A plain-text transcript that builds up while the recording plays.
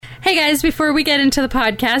Hey guys, before we get into the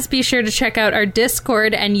podcast, be sure to check out our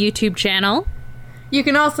Discord and YouTube channel. You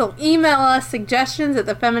can also email us suggestions at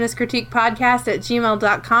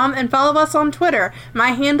thefeministcritiquepodcast@gmail.com and follow us on Twitter.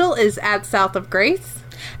 My handle is @southofgrace.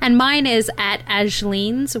 And mine is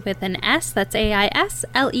 @Aislenes with an S. That's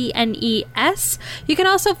AISLENES. You can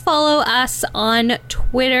also follow us on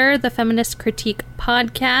Twitter, The Feminist Critique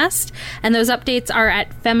Podcast. And those updates are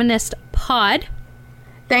at Feminist Pod.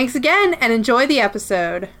 Thanks again, and enjoy the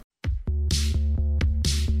episode.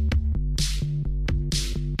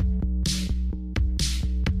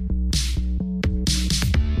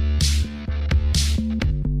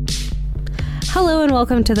 Hello and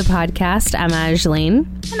welcome to the podcast. I'm Aisleen.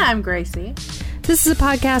 And I'm Gracie. This is a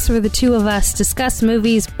podcast where the two of us discuss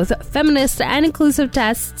movies with feminist and inclusive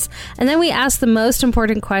tests, and then we ask the most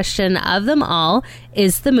important question of them all,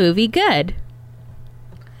 is the movie good?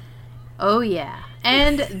 Oh yeah.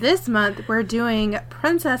 And this month we're doing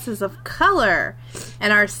Princesses of Color.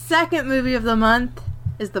 And our second movie of the month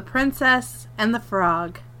is The Princess and the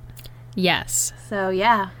Frog. Yes. So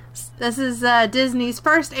yeah. This is Disney's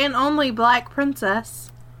first and only black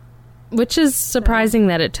princess. Which is surprising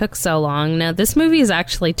that it took so long. Now, this movie is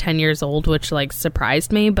actually 10 years old, which,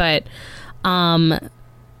 surprised me. But,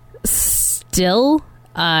 still,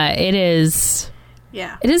 it is...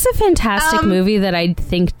 Yeah. It is a fantastic movie that I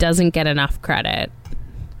think doesn't get enough credit.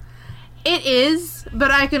 It is,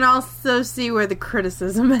 but I can also see where the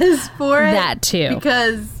criticism is for it. That, too.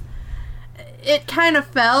 Because... it kind of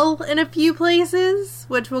fell in a few places,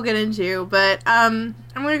 which we'll get into, but I'm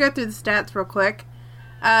going to go through the stats real quick.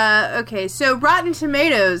 Okay, so Rotten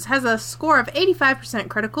Tomatoes has a score of 85%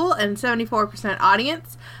 critical and 74%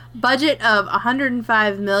 audience, budget of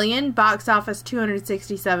 $105 million, box office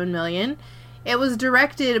 $267 million. It was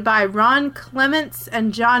directed by Ron Clements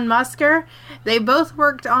and John Musker. They both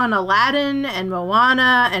worked on Aladdin and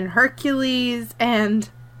Moana and Hercules and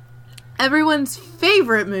everyone's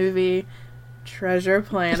favorite movie, Treasure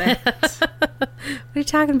Planet. What are you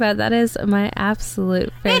talking about? That is my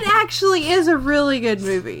absolute favorite. It actually is a really good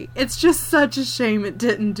movie. It's just such a shame it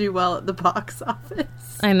didn't do well at the box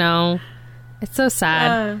office. I know. It's so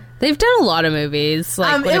sad. They've done a lot of movies,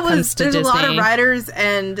 when it comes to Disney. There's a lot of writers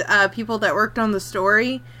and people that worked on the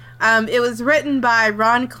story. It was written by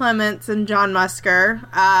Ron Clements and John Musker.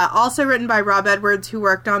 Also written by Rob Edwards, who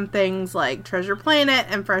worked on things like Treasure Planet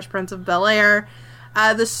and Fresh Prince of Bel-Air.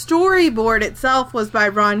 The storyboard itself was by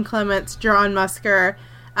Ron Clements, John Musker,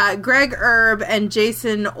 Greg Erb, and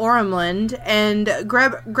Jason Ormland. And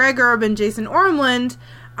Greg Erb and Jason Ormland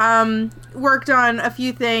worked on a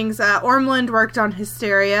few things. Ormland worked on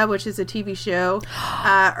Hysteria, which is a TV show.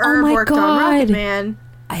 Erb worked on Rocketman.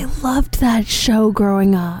 I loved that show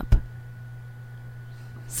growing up.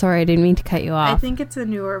 Sorry, I didn't mean to cut you off. I think it's a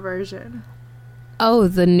newer version. Oh,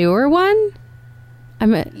 the newer one? I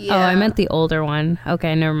meant the older one.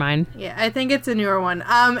 Okay, never mind. Yeah, I think it's a newer one.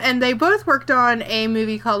 And they both worked on a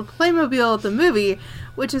movie called Playmobil the Movie,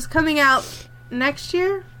 which is coming out next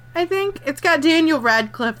year, I think. It's got Daniel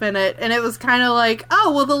Radcliffe in it, and it was kind of like,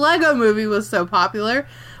 oh, well, the Lego movie was so popular.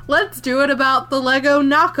 Let's do it about the Lego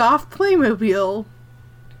knockoff Playmobil.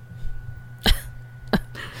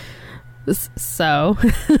 So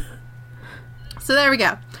there we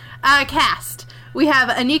go. Cast. We have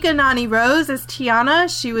Anika Noni Rose as Tiana.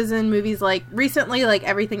 She was in movies recently,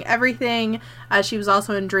 Everything Everything. She was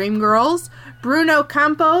also in Dreamgirls. Bruno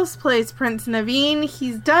Campos plays Prince Naveen.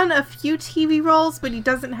 He's done a few TV roles, but he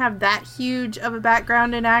doesn't have that huge of a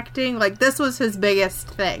background in acting. This was his biggest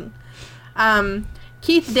thing.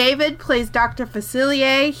 Keith David plays Dr.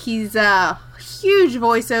 Facilier. He's a huge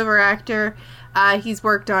voiceover actor. He's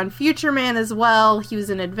worked on Future Man as well. He was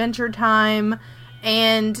in Adventure Time.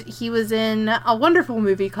 And he was in a wonderful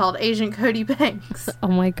movie called Agent Cody Banks. Oh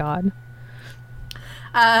my god.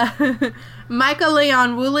 Michael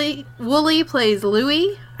Leon Woolley plays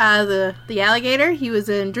Louie, the alligator. He was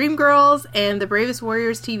in Dreamgirls and the Bravest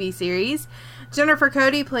Warriors TV series. Jennifer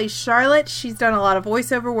Cody plays Charlotte. She's done a lot of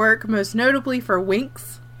voiceover work, most notably for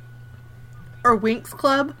Winx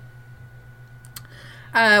Club,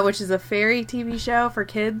 which is a fairy TV show for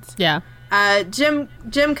kids. Yeah. Jim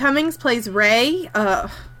Cummings plays Ray, the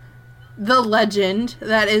legend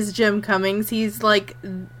that is Jim Cummings. He's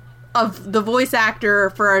the voice actor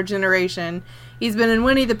for our generation. He's been in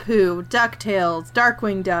Winnie the Pooh, DuckTales,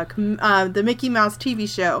 Darkwing Duck, the Mickey Mouse TV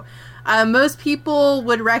show. Most people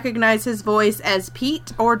would recognize his voice as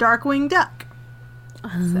Pete or Darkwing Duck.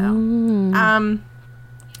 So,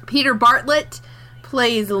 Peter Bartlett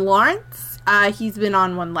plays Lawrence. He's been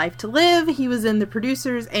on One Life to Live. He was in The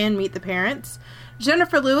Producers and Meet the Parents.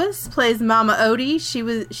 Jennifer Lewis plays Mama Odie.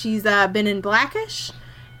 She's been in Blackish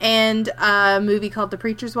and a movie called The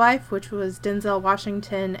Preacher's Wife, which was Denzel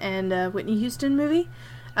Washington and Whitney Houston movie.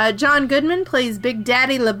 John Goodman plays Big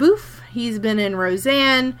Daddy LaBeouf. He's been in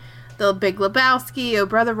Roseanne, The Big Lebowski, Oh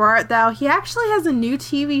Brother, Where Art Thou? He actually has a new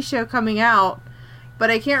TV show coming out, but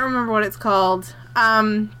I can't remember what it's called.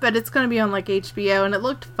 But it's going to be on like HBO, and it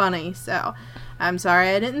looked funny, so I'm sorry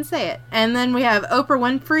I didn't say it. And then we have Oprah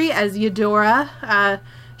Winfrey as Eudora.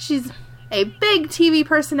 She's a big TV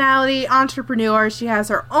personality, entrepreneur. She has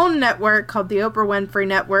her own network called the Oprah Winfrey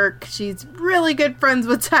Network. She's really good friends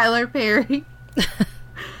with Tyler Perry.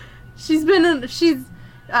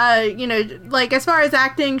 Like as far as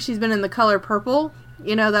acting, she's been in The Color Purple.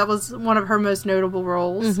 That was one of her most notable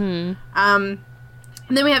roles. Mm-hmm.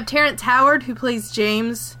 And then we have Terrence Howard, who plays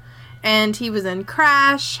James, and he was in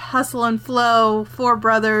Crash, Hustle and Flow, Four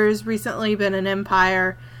Brothers, recently been in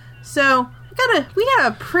Empire. So we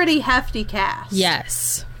got a pretty hefty cast.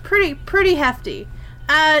 Yes. Pretty hefty.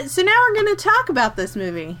 So now we're going to talk about this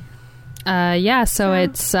movie.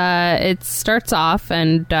 It starts off,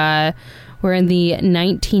 and we're in the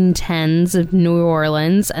 1910s of New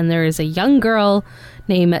Orleans, and there is a young girl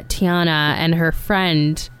named Tiana and her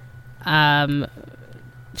friend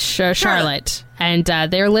Charlotte, and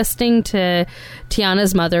they're listening to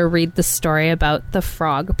Tiana's mother read the story about the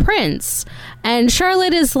Frog Prince, and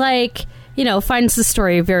Charlotte is like, finds the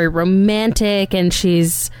story very romantic, and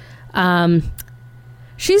she's a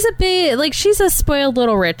bit like, she's a spoiled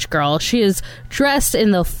little rich girl. She is dressed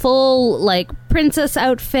in the full like princess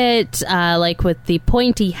outfit, like with the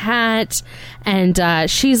pointy hat, and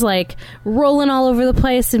she's like rolling all over the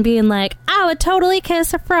place and being like, I would totally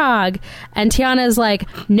kiss a frog. And Tiana's like,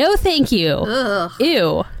 no thank you. Ugh.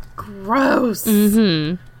 Ew. Gross.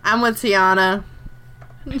 Mm-hmm. I'm with Tiana.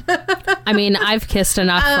 I mean, I've kissed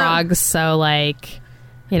enough frogs, so like,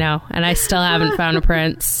 and I still haven't found a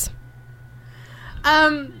prince.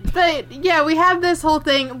 But yeah, we have this whole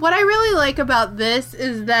thing. What I really like about this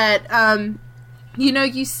is that,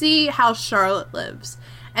 you see how Charlotte lives,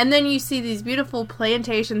 and then you see these beautiful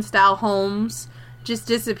plantation style homes just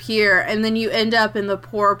disappear, and then you end up in the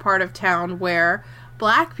poor part of town where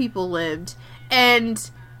black people lived,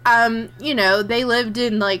 and, they lived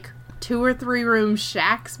in like 2 or 3 room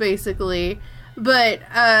shacks basically. But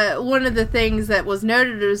one of the things that was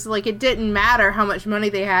noted is, like, it didn't matter how much money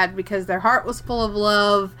they had because their heart was full of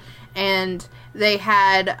love, and they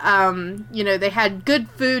had, they had good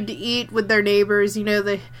food to eat with their neighbors.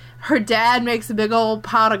 Her dad makes a big old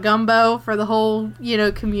pot of gumbo for the whole,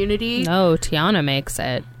 community. No, Tiana makes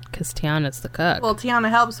it, because Tiana's the cook. Well, Tiana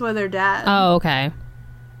helps with her dad. Oh, okay.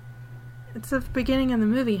 It's the beginning of the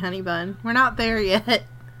movie, honey bun. We're not there yet.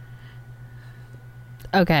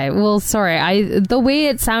 Okay, well, sorry. The way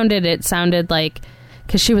it sounded like,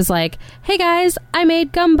 because she was like, hey guys, I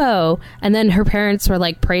made gumbo. And then her parents were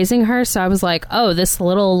like praising her. So I was like, oh, this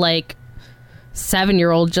little like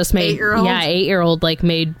 7-year-old just made, 8-year-old? Yeah, 8-year-old like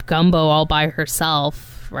made gumbo all by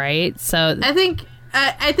herself. Right. So I think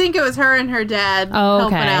it was her and her dad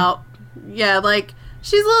helping out. Yeah. Like,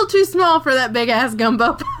 she's a little too small for that big ass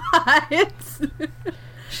gumbo pot.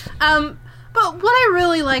 But what I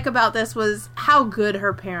really like about this was how good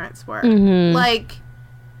her parents were. Mm-hmm. Like,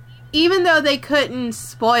 even though they couldn't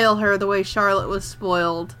spoil her the way Charlotte was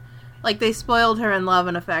spoiled, like, they spoiled her in love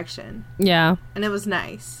and affection. Yeah. And it was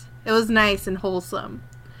nice. It was nice and wholesome.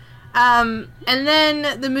 And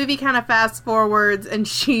then the movie kind of fast forwards, and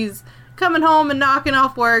she's coming home and knocking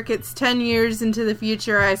off work. It's 10 years into the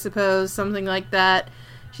future, I suppose, something like that.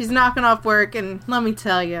 She's knocking off work, and let me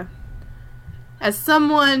tell you, as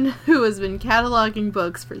someone who has been cataloging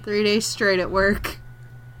books for 3 days straight at work,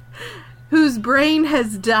 whose brain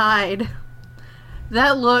has died,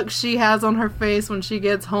 that look she has on her face when she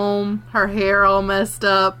gets home, her hair all messed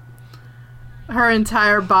up, her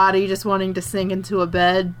entire body just wanting to sink into a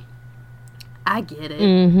bed, I get it.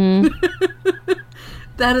 Mm-hmm.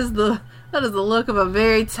 That is the look of a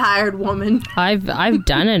very tired woman. I've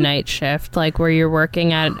done a night shift, like where you're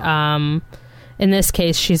working at, in this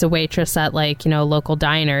case, she's a waitress at, like, local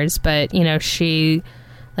diners. But, she,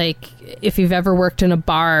 like, if you've ever worked in a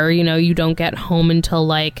bar, you don't get home until,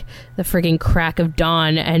 like, the friggin' crack of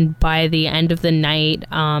dawn. And by the end of the night,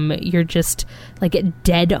 you're just, like,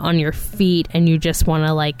 dead on your feet. And you just want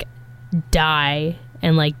to, like, die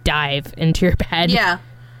and, like, dive into your bed. Yeah.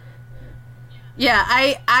 Yeah,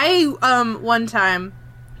 I one time,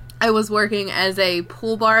 I was working as a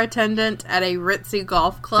pool bar attendant at a ritzy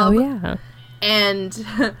golf club. Oh, yeah. And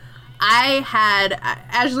I had,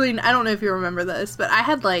 Ashley, I don't know if you remember this, but I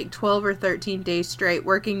had like 12 or 13 days straight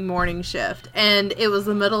working morning shift, and it was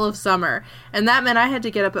the middle of summer, and that meant I had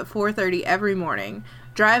to get up at 4:30 every morning.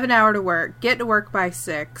 drive an hour to work, get to work by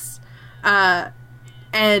 6, and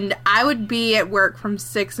I would be at work from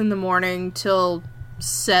 6 in the morning till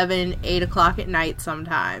 7, 8 o'clock at night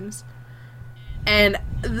sometimes. And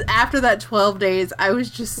after that 12 days, I was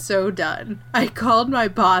just so done. I called my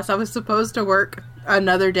boss. I was supposed to work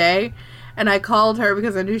another day, and I called her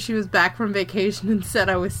because I knew she was back from vacation and said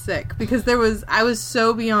I was sick because I was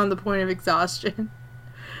so beyond the point of exhaustion.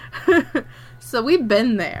 So we've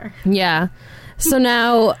been there. Yeah. So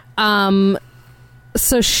now,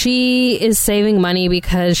 so she is saving money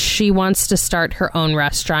because she wants to start her own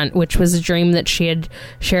restaurant, which was a dream that she had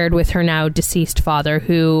shared with her now deceased father,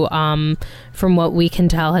 who, from what we can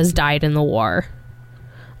tell, has died in the war.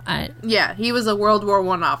 Yeah, he was a World War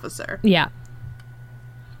I officer. Yeah.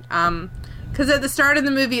 Because at the start of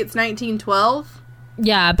the movie, it's 1912.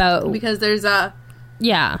 Yeah, because there's a...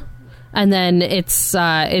 Yeah. And then it's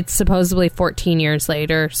supposedly 14 years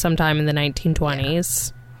later, sometime in the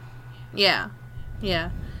 1920s. Yeah,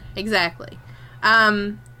 exactly.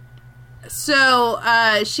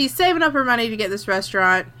 So she's saving up her money to get this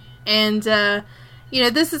restaurant, and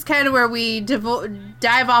this is kind of where we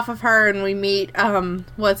dive off of her and we meet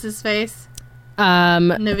what's his face?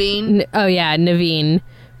 Naveen. Naveen,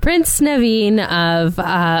 Prince Naveen of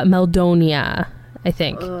Meldonia, I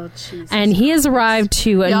think. Oh, Jesus and he has arrived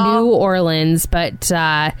to Y'all. New Orleans, but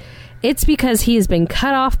it's because he has been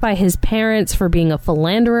cut off by his parents for being a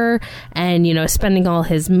philanderer and, spending all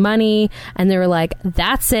his money. And they were like,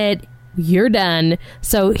 that's it. You're done.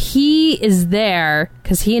 So he is there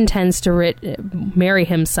because he intends to marry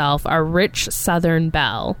himself a rich Southern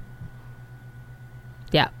belle.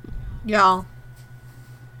 Yeah. Y'all,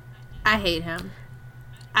 I hate him.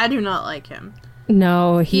 I do not like him.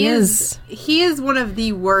 No, he is. He is one of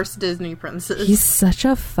the worst Disney princes. He's such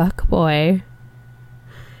a fuckboy.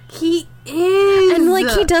 He is. And,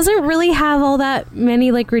 he doesn't really have all that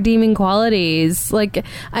many, redeeming qualities. No.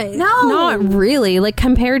 Not really.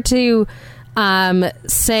 Compared to,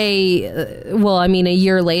 say, a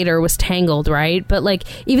year later was Tangled, right? But,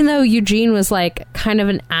 even though Eugene was, kind of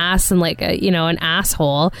an ass and, an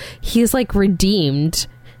asshole, he's, redeemed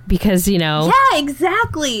because, Yeah,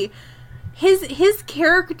 exactly. His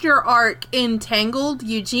character arc in Tangled,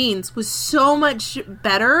 Eugene's, was so much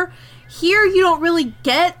better. Here, you don't really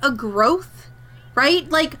get a growth, right?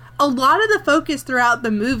 A lot of the focus throughout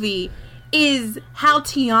the movie is how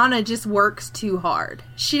Tiana just works too hard.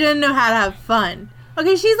 She doesn't know how to have fun.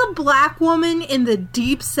 Okay, she's a black woman in the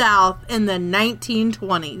Deep South in the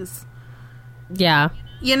 1920s. Yeah.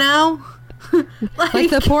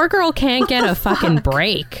 The poor girl can't get a fucking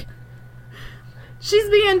break. She's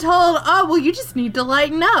being told, oh, well, you just need to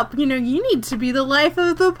lighten up. You need to be the life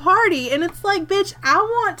of the party. And it's like, bitch, I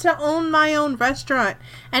want to own my own restaurant.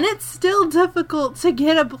 And it's still difficult to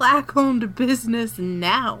get a black-owned business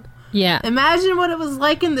now. Yeah. Imagine what it was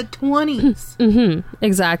like in the 20s. Mm-hmm.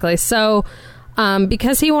 Exactly. So,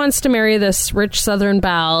 because he wants to marry this rich Southern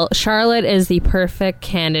belle, Charlotte is the perfect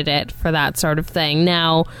candidate for that sort of thing.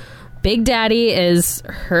 Now, Big Daddy is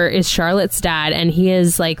Charlotte's dad, and he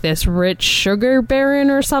is this rich sugar baron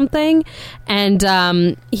or something,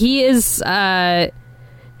 and he is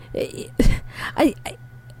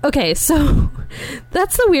okay, so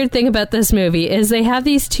that's the weird thing about this movie is they have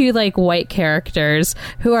these two white characters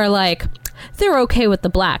who are they're okay with the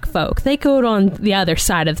black folk. They go on the other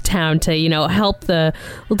side of the town to, help the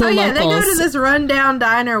locals. Yeah, they go to this rundown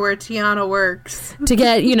diner where Tiana works. To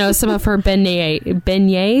get, some of her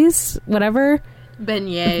beignets, whatever.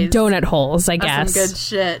 Beignets. Donut holes, I guess. That's some good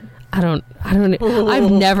shit. I don't, I've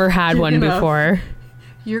never had one before.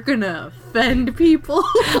 You're gonna offend people.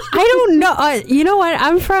 I don't know. You know what?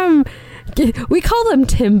 We call them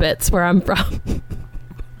Timbits where I'm from.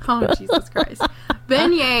 Oh, Jesus Christ.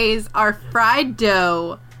 Beignets are fried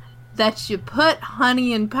dough that you put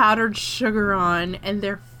honey and powdered sugar on, and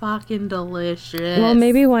they're fucking delicious. Well,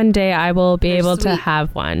 maybe one day I will be able to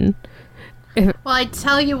have one. Well, I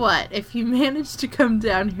tell you what, if you manage to come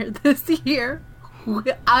down here this year,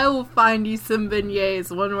 I will find you some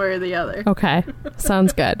beignets one way or the other. Okay.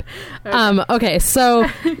 Sounds good. Okay, so,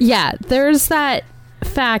 yeah, there's that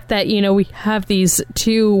fact that, we have these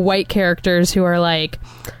two white characters who are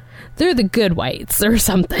they're the good whites or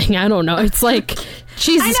something. I don't know. It's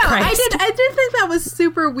Jesus Christ. I did think that was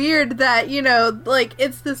super weird that,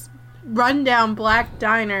 it's this rundown black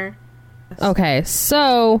diner. Okay,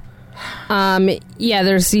 so,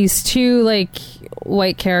 there's these two,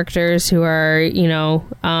 white characters who are,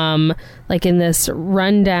 like in this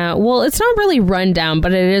rundown, well, it's not really rundown,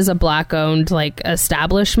 but it is a black owned like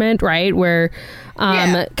establishment, right? Where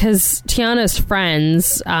because Tiana's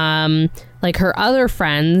friends, like her other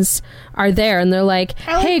friends are there, and they're like,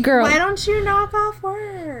 hey girl, why don't you knock off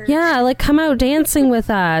work? Yeah, like come out dancing with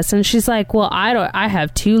us. And she's like, well, I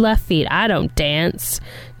have 2 left feet, I don't dance,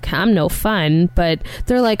 I'm no fun. But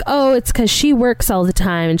they're like, oh, it's because she works all the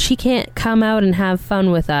time and she can't come out and have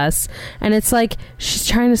fun with us. And it's like, she's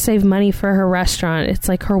trying to save money for her restaurant. It's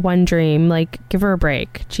like her one dream. Like, give her a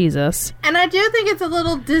break. Jesus. And I do think it's a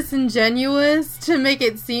little disingenuous to make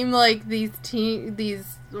it seem like these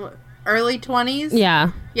early 20s. Yeah,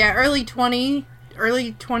 early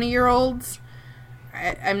 20-year-olds.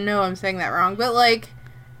 I know I'm saying that wrong, but like,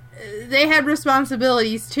 they had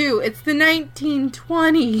responsibilities too. It's the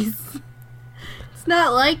 1920s. It's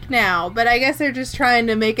not like now, but I guess they're just trying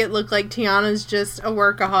to make it look like Tiana's just a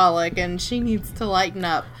workaholic and she needs to lighten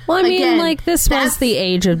up. well, I mean, like, this was the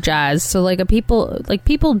age of jazz, so like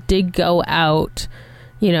people did go out,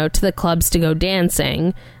 you know, to the clubs to go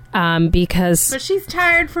dancing. Because... But she's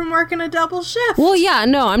tired from working a double shift. Well, yeah,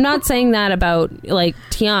 no, I'm not saying that about, like,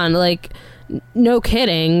 Tiana, like, no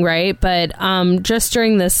kidding, right? But, just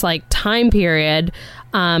during this, like, time period,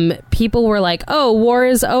 people were like, oh, war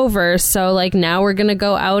is over, so, like, now we're gonna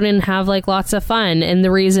go out and have, like, lots of fun. And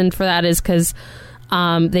the reason for that is because,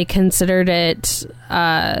 they considered it,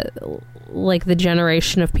 like the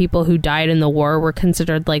generation of people who died in the war were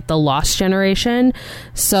considered like the lost generation.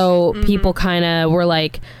 So people kind of were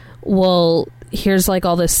like, well, here's like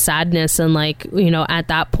all this sadness and like, you know, at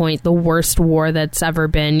that point, the worst war that's ever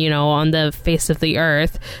been, you know, on the face of the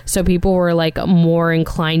earth. So people were like more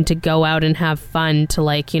inclined to go out and have fun, to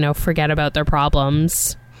like, you know, forget about their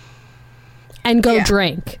problems and go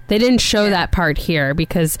drink. They didn't show that part here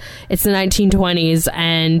because it's the 1920s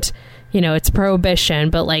and, you know, it's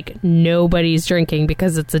prohibition, but like nobody's drinking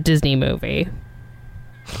because it's a Disney movie.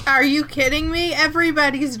 Are you kidding me?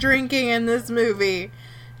 Everybody's drinking in this movie.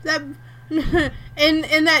 That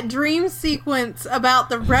in that dream sequence about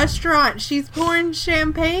the restaurant, she's pouring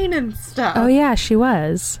champagne and stuff. Oh yeah, she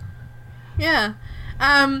was. Yeah.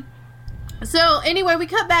 So anyway, we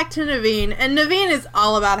cut back to Naveen, and Naveen is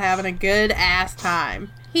all about having a good ass time.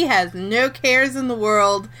 He has no cares in the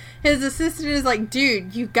world. His assistant is like,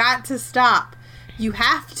 dude, you got to stop. You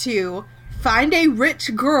have to find a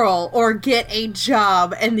rich girl or get a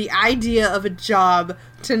job. And the idea of a job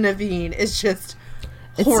to Naveen is just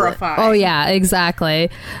horrifying. Oh yeah, exactly.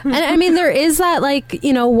 And I mean, there is that, like,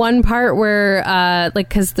 you know, one part where like,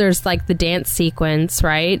 because there's like the dance sequence,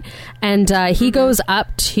 right? And he goes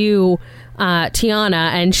up to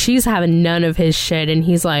Tiana and she's having none of his shit, and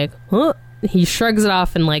he's like, huh? He shrugs it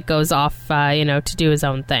off and like goes off, you know, to do his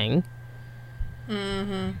own thing.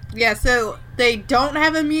 Yeah, so they don't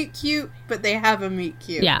have a meet cute, but they have a meet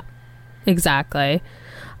cute. Yeah, exactly.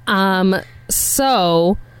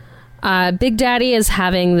 So Big Daddy is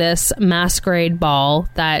having this masquerade ball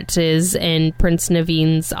that is in Prince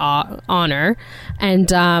Naveen's honor,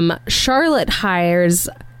 and Charlotte hires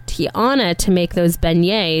Tiana to make those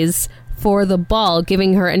beignets for the ball,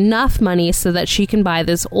 giving her enough money so that she can buy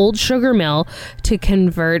this old sugar mill to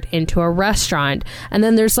convert into a restaurant. And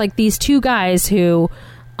then there's like these 2 guys who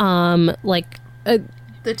like the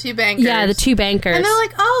 2 bankers. Yeah, the 2 bankers. And they're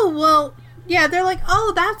like, oh, well, yeah, they're like,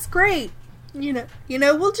 oh, that's great. You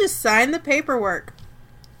know, we'll just sign the paperwork.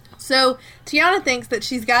 So Tiana thinks that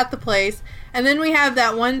she's got the place, and then we have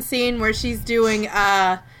that one scene where she's doing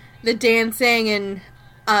the dancing and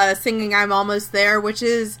singing I'm Almost There, which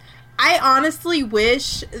is, I honestly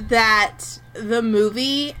wish that the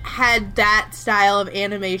movie had that style of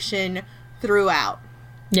animation throughout.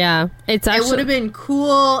 Yeah, it's actually, it would have been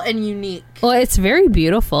cool and unique. Well, it's very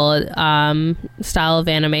beautiful style of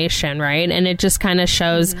animation, right? And it just kind of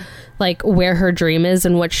shows like where her dream is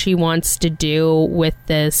and what she wants to do with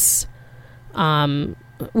this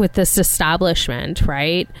establishment,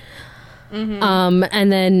 right?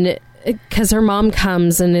 And then because her mom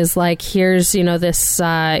comes and is like, here's, you know, this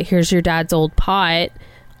here's your dad's old pot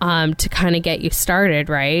to kind of get you started,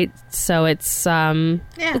 right? So it's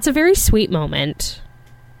it's a very sweet moment.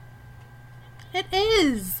 It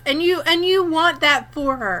is, and you want that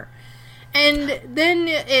for her. And then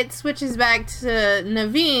it switches back to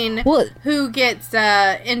Naveen, who gets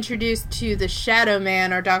introduced to the Shadow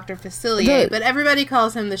Man, or Dr. Facilier, but everybody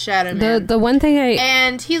calls him the Shadow Man. The one thing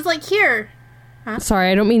and he's like, here. Huh?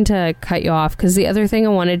 Sorry, I don't mean to cut you off, because the other thing I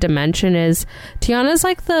wanted to mention is Tiana's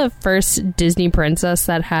like the first Disney princess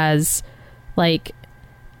that has like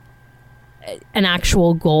an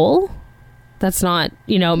actual goal. That's not,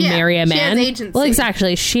 you know, marry a man. She has agency. Well,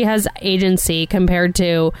 exactly. She has agency compared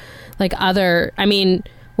to like other, I mean,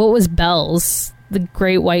 what was Belle's? The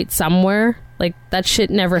Great White Somewhere? Like, that shit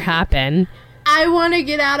never happened. I want to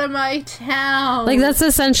get out of my town. Like, that's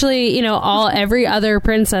essentially, you know, every other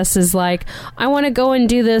princess is like, I want to go and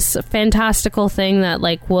do this fantastical thing that,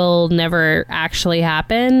 like, will never actually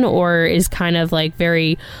happen, or is kind of, like,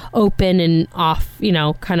 very open and off, you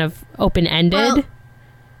know, kind of open-ended. Well,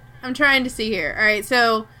 I'm trying to see here. All right,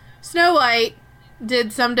 so Snow White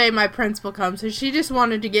did Someday My Prince Will Come, so she just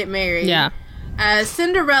wanted to get married. Yeah.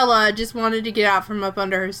 Cinderella just wanted to get out from up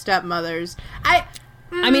under her stepmothers. I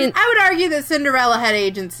mean, I would argue that Cinderella had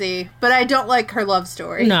agency, but I don't like her love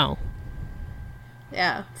story. No.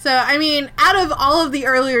 Yeah. So, I mean, out of all of the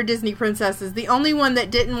earlier Disney princesses, the only one that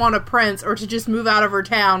didn't want a prince or to just move out of her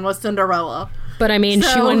town was Cinderella. But, I mean,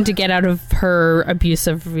 she wanted to get out of her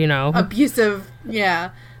abusive, you know. Yeah.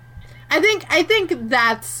 I think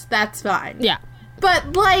that's fine. Yeah.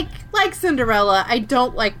 But, like Cinderella, I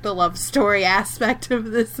don't like the love story aspect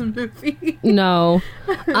of this movie. No.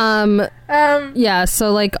 Yeah,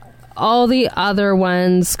 so, like, all the other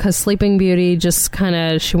ones, because Sleeping Beauty just kind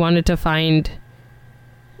of, she wanted to find...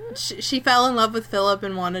 She fell in love with Philip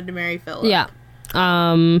and wanted to marry Philip. Yeah.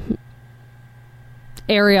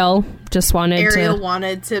 Ariel just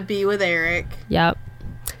wanted to be with Eric. Yep.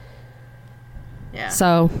 Yeah.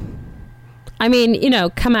 So, I mean, you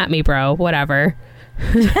know, come at me, bro. Whatever.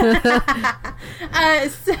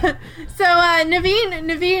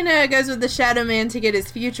 Naveen goes with the Shadow Man to get his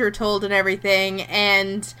future told and everything,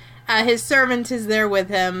 and his servant is there with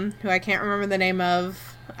him, who I can't remember the name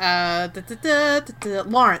of,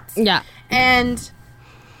 Lawrence. Yeah. And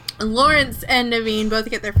Lawrence and Naveen both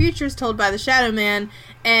get their futures told by the Shadow Man,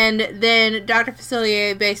 and then Dr.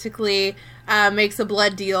 Facilier basically makes a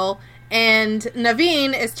blood deal, and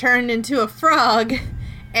Naveen is turned into a frog,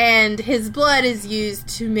 and his blood is used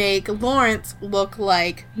to make Lawrence look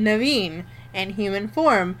like Naveen in human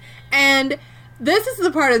form. And this is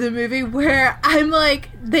the part of the movie where I'm like,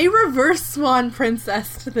 they reverse Swan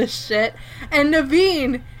Princess to this shit, and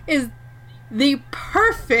Naveen is the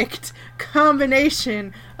perfect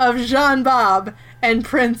combination of Jean Bob and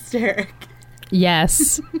Prince Derek.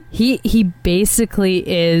 Yes. He basically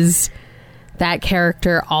is that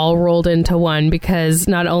character all rolled into one, because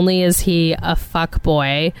not only is he a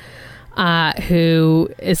fuckboy who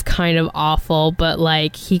is kind of awful, but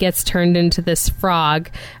like he gets turned into this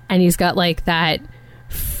frog, and he's got like that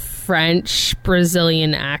French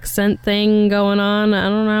Brazilian accent thing going on. I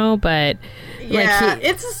don't know, but yeah,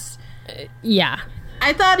 like yeah.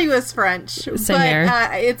 I thought he was French, Same but here.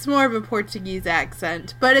 It's more of a Portuguese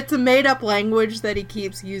accent. But it's a made-up language that he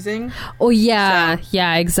keeps using. Oh, yeah. So.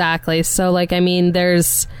 Yeah, exactly. So, like, I mean,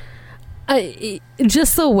 there's...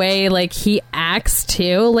 just the way, like, he acts,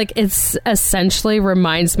 too. Like, it's essentially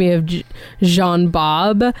reminds me of Jean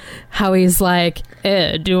Bob. How he's like,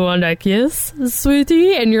 do you want a kiss,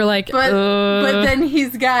 sweetie? And you're like, But then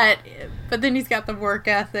he's got the work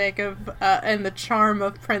ethic of and the charm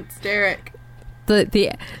of Prince Derek.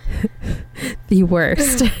 The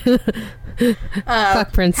worst.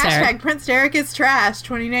 Fuck Prince Derek. Prince Derek is trash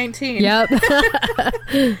 2019. Yep. We're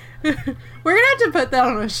gonna have to put that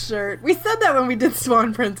on a shirt. We said that when we did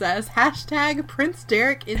Swan Princess. Hashtag Prince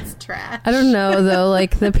Derek is trash. I don't know though,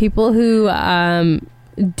 like the people who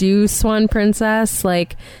do Swan Princess,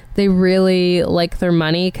 like they really like their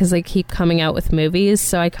money because they keep coming out with movies,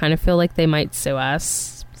 so I kind of feel like they might sue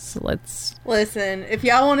us. So let's listen. If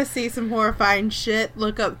y'all want to see some horrifying shit,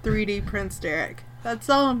 look up 3D Prince Derek. That's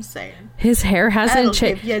all I'm saying. His hair hasn't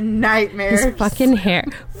changed. Give you nightmares. His fucking hair.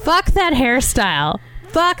 Fuck that hairstyle.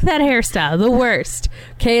 Fuck that hairstyle. The worst.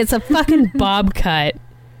 Okay, it's a fucking bob cut.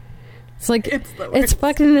 It's like it's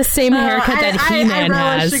fucking the same haircut that He-Man has.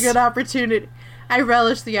 I relish a good opportunity. I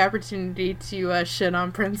relish the opportunity to shit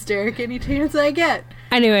on Prince Derek any chance I get.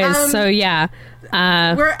 Anyways, so yeah,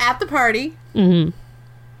 we're at the party. Mm-hmm.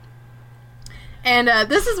 And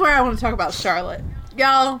this is where I want to talk about Charlotte.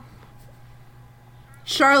 Y'all,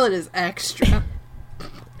 Charlotte is extra.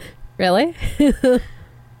 Really?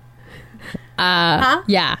 Huh?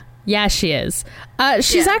 Yeah. Yeah, she is.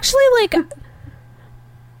 She's actually like...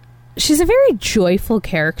 She's a very joyful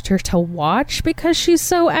character to watch because she's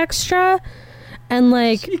so extra. And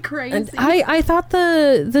like... She's crazy. I thought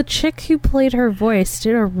the chick who played her voice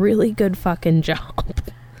did a really good fucking job.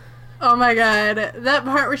 Oh my god. That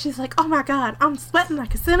part where she's like, oh my god, I'm sweating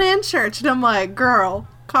like a sinner in church. And I'm like, girl,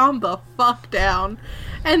 calm the fuck down.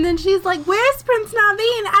 And then she's like, where's Prince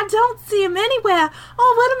Naveen? I don't see him anywhere.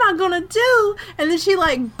 Oh, what am I gonna do? And then she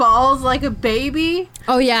like bawls like a baby.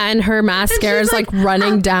 Oh yeah, and her mascara is like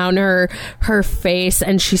running down her face,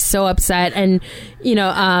 and she's so upset. And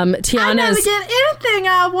Tiana's... I never get anything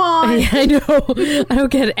I want. Yeah, I know. I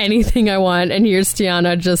don't get anything I want. And here's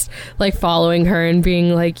Tiana just, like, following her and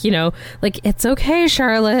being like, like, it's okay,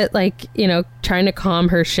 Charlotte. Like, trying to calm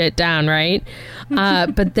her shit down, right?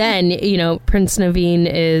 But then, Prince Naveen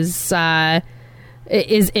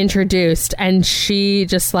is introduced, and she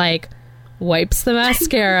just, like, wipes the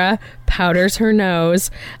mascara, powders her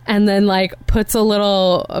nose, and then, like, puts a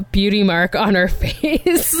little beauty mark on her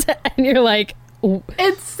face. And you're like...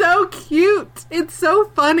 It's so cute. It's so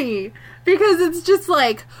funny. Because it's just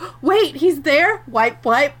like, wait, he's there? Wipe,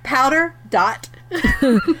 wipe, powder, dot.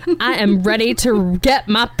 I am ready to get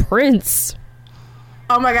my prince.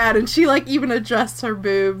 Oh my god, and she, like, even adjusts her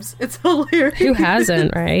boobs. It's hilarious. Who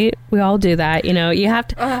hasn't, right? We all do that, you have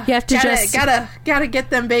to gotta get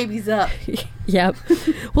them babies up. Yep.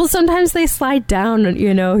 Well, sometimes they slide down,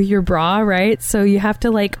 your bra, right? So you have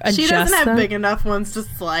to, like, adjust them. She doesn't have big enough ones to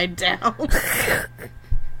slide down.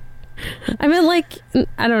 I mean, like,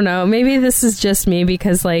 I don't know. Maybe this is just me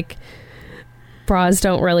because, like, bras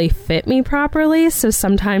don't really fit me properly. So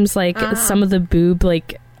sometimes, like, some of the boob,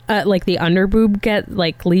 like the under boob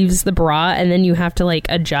leaves the bra, and then you have to, like,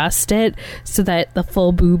 adjust it so that the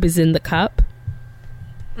full boob is in the cup.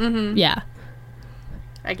 Mm-hmm. Yeah.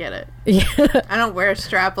 I get it. Yeah. I don't wear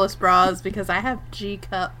strapless bras because I have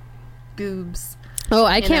G-cup boobs. Oh,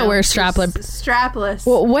 I can't wear strapless. Strapless.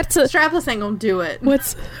 Well, strapless ain't gonna do it.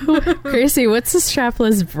 Gracie, what's a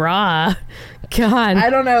strapless bra? God. I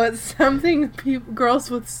don't know. It's something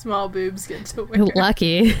girls with small boobs get to wear. You're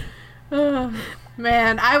lucky. Oh,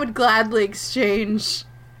 man, I would gladly exchange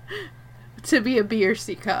to be a B or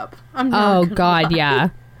C cup. I'm not. Oh God, lie. Yeah.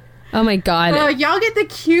 Oh my God. Y'all get the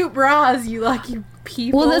cute bras, you lucky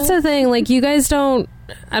people. Well, that's the thing. Like, you guys don't.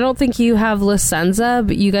 I don't think you have La Senza,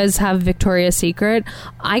 but you guys have Victoria's Secret.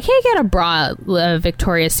 I can't get a bra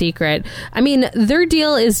Victoria's Secret. I mean, their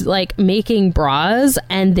deal is, like, making bras,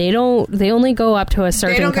 and they only go up to a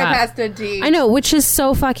certain They don't cup. go past a D. I know, which is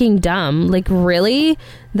so fucking dumb. Like, really?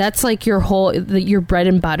 That's, like, your bread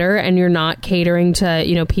and butter, and you're not catering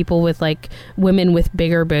to, people with, like, women with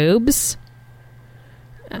bigger boobs?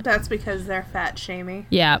 That's because they're fat shamey.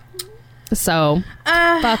 Yeah. So,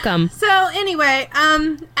 fuck them. So, anyway,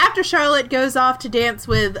 after Charlotte goes off to dance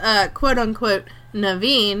with, quote-unquote,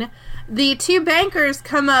 Naveen, the two bankers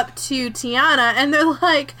come up to Tiana, and they're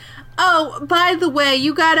like, oh, by the way,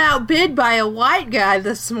 you got outbid by a white guy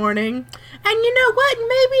this morning. And you know what?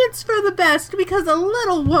 Maybe it's for the best, because a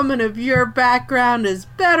little woman of your background is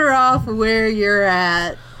better off where you're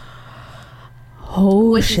at.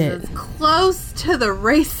 Oh, which shit. is as close to the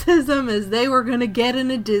racism as they were going to get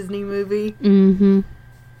in a Disney movie. Mm-hmm.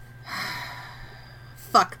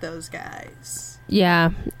 Fuck those guys. Yeah,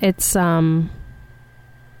 it's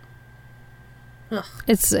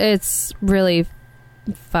it's really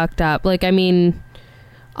fucked up. Like, I mean,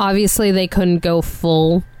 obviously they couldn't go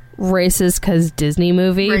full racist because Disney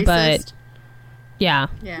movie, racist. But yeah,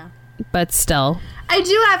 but still, I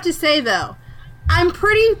do have to say though, I'm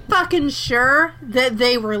pretty fucking sure that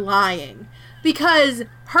they were lying, because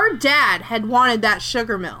her dad had wanted that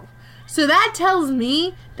sugar mill. So that tells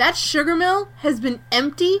me that sugar mill has been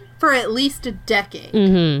empty for at least a decade.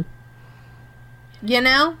 Mm-hmm. You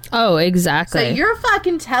know? Oh, exactly. So you're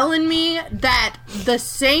fucking telling me that the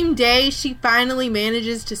same day she finally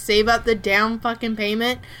manages to save up the down fucking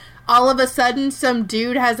payment, all of a sudden some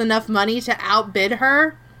dude has enough money to outbid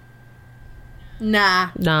her? Nah.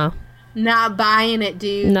 Not buying it,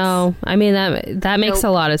 dude. No. I mean, that makes a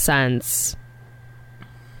lot of sense.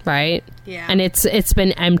 Right? Yeah. And it's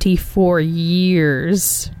been empty for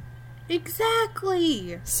years.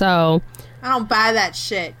 Exactly. So I don't buy that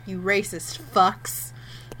shit, you racist fucks.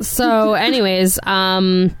 So anyways,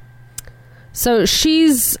 so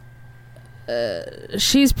she's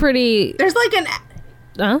pretty. There's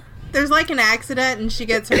like an accident and she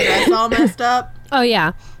gets her dress all messed up. Oh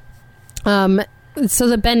yeah. So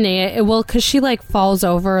the beignet, well, because she, like, falls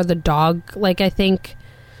over the dog, like, I think,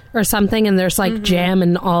 or something, and there's, like, jam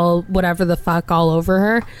and all, whatever the fuck, all over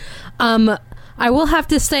her. I will have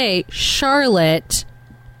to say, Charlotte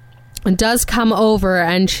does come over,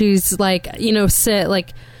 and she's, like, sit,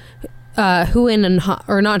 like, Huin and Han,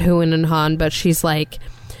 or not Huin and Han, but she's, like,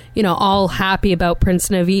 all happy about Prince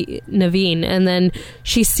Naveen, and then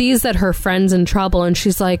she sees that her friend's in trouble, and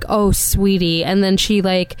she's like, oh, sweetie, and then she,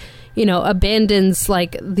 like, abandons,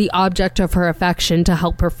 like, the object of her affection to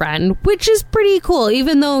help her friend, which is pretty cool,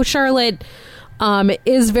 even though Charlotte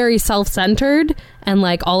is very self-centered and,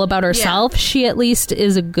 like, all about herself. She at least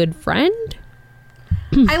is a good friend.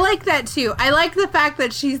 I like that too. I like the fact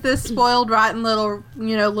that she's this spoiled, rotten little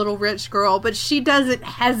rich girl, but she doesn't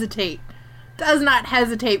hesitate does not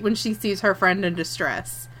hesitate when she sees her friend in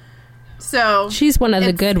distress. So she's one of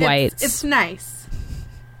the good whites. It's nice.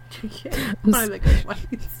 Yeah, one of the good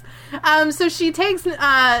whites. So she takes,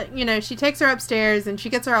 she takes her upstairs and she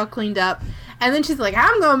gets her all cleaned up. And then she's like,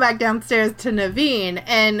 I'm going back downstairs to Naveen.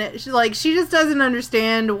 And she just doesn't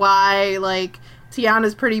understand why,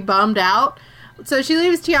 Tiana's pretty bummed out. So she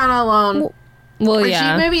leaves Tiana alone. Well,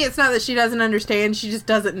 yeah. Maybe it's not that she doesn't understand, she just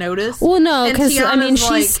doesn't notice. Well, no, because,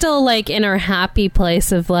 she's still, in her happy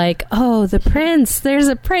place of, oh, the prince, there's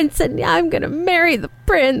a prince, and I'm gonna marry the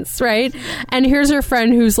prince, right? And here's her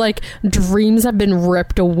friend who's, dreams have been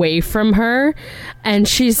ripped away from her, and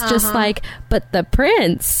she's just but the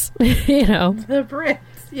prince, The prince.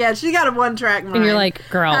 Yeah, she got a one-track mind. And you're like,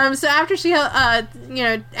 girl. So after she,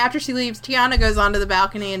 after she leaves, Tiana goes onto the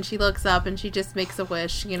balcony and she looks up and she just makes a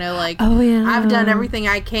wish, oh, yeah. I've done everything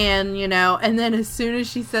I can, and then as soon as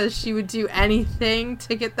she says she would do anything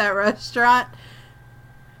to get that restaurant,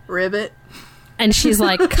 ribbit. And she's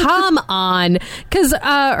like, come on. Because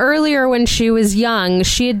earlier when she was young,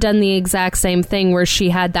 she had done the exact same thing where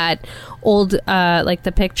she had that old,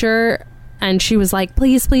 the picture. And she was like,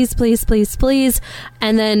 please, please, please, please, please.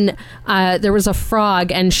 And then there was a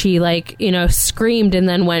frog and she screamed and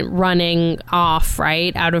then went running off,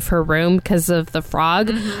 right, out of her room because of the frog.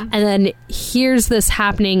 Mm-hmm. And then here's this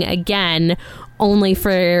happening again, only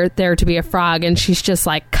for there to be a frog. And she's just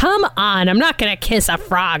like, come on, I'm not going to kiss a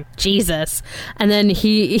frog, Jesus. And then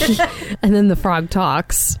and then the frog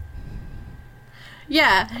talks.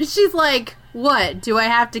 Yeah, she's like, what, do I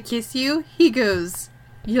have to kiss you? He goes,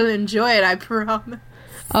 you'll enjoy it, I promise.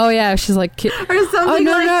 Oh, yeah. She's like... or something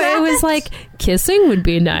that. It was like, kissing would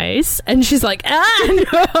be nice. And she's like,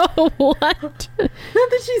 no, what?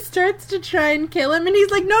 Then she starts to try and kill him. And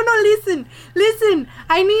he's like, no, listen,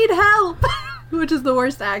 I need help. Which is the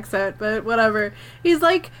worst accent, but whatever. He's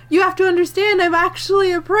like, you have to understand, I'm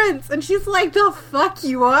actually a prince. And she's like, the fuck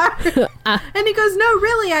you are? And he goes, no,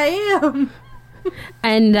 really, I am.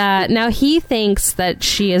 And now he thinks that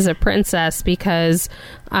she is a princess because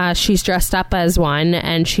she's dressed up as one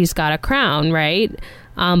and she's got a crown, right?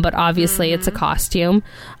 But obviously it's a costume.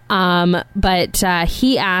 But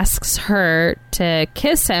he asks her to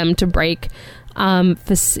kiss him to break Dr.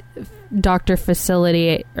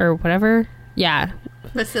 Facilier or whatever. Yeah.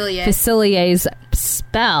 Facilier's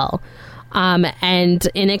spell. And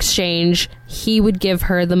in exchange, he would give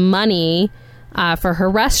her the money for her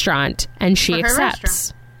restaurant, and she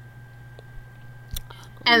accepts.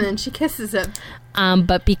 And then she kisses him.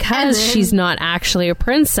 But because she's not actually a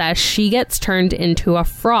princess, she gets turned into a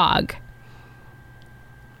frog.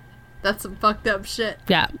 That's some fucked up shit.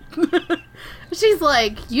 Yeah. She's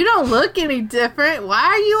like, you don't look any different. Why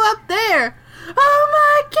are you up there? Oh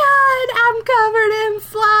my god, I'm covered in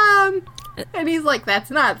slime. And he's like, that's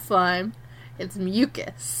not slime. It's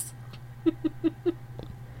mucus.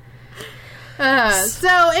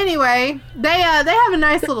 So anyway, they have a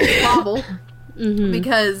nice little squabble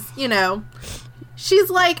because, she's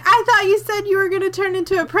like, I thought you said you were going to turn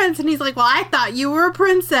into a prince. And he's like, well, I thought you were a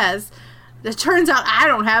princess. It turns out I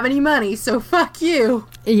don't have any money, so fuck you.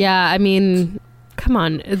 Yeah, I mean, come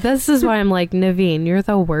on. This is why I'm like, Naveen, you're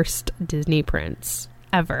the worst Disney prince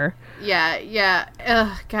ever. Yeah.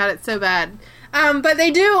 Ugh, God, it's so bad. But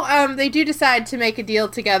they do decide to make a deal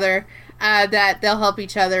together that they'll help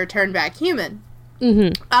each other turn back human.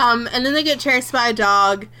 Mm-hmm. And then they get chased by a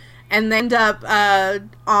dog, and they end up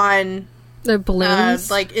on the balloons,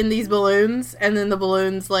 in these balloons, and then the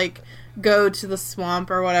balloons go to the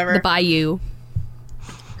swamp or whatever, the bayou.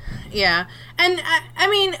 Yeah, and I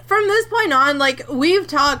mean, from this point on, we've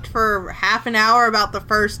talked for half an hour about the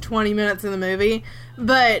first 20 minutes of the movie,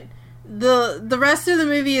 but the rest of the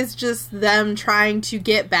movie is just them trying to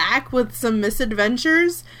get back with some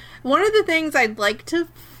misadventures. One of the things I'd like to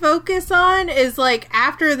focus on is,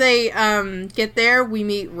 after they get there, we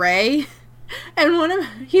meet Ray.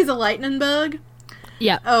 And he's a lightning bug.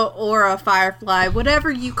 Yeah. Oh, or a firefly,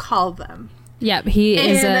 whatever you call them. Yep, he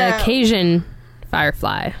is a Cajun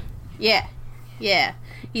firefly. Yeah.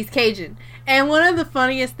 He's Cajun. And one of the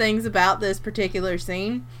funniest things about this particular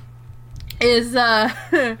scene is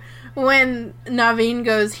when Naveen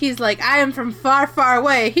goes, he's like, I am from far, far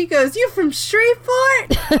away. He goes, you from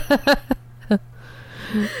Shreveport?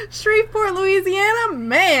 Shreveport, Louisiana?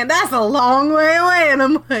 Man, that's a long way away. And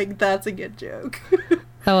I'm like, that's a good joke.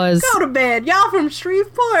 That was... Go to bed. Y'all from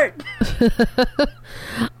Shreveport.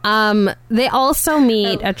 They also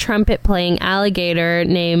meet a trumpet-playing alligator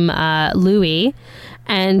named Louie.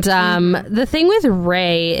 And the thing with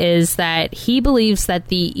Ray is that he believes that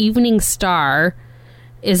the evening star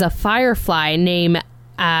is a firefly named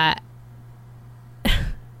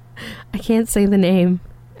I can't say the name.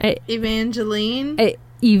 Evangeline?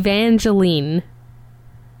 Evangeline.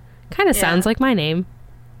 Kind of sounds like my name.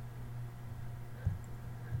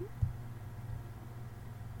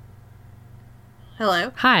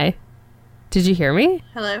 Hello? Hi. Did you hear me?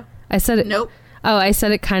 Hello? I said it. Nope. Oh, I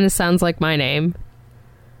said it kind of sounds like my name.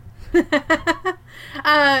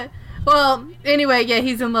 Well, anyway, yeah,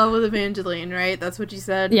 he's in love with Evangeline, right? That's what you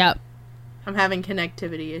said? Yep. I'm having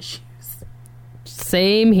connectivity issues.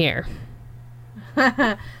 Same here.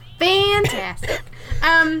 Fantastic.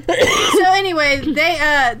 So anyway,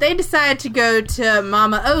 they decide to go to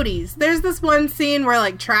Mama Odie's. There's this one scene where,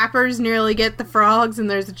 like, trappers nearly get the frogs, and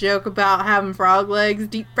there's a joke about having frog legs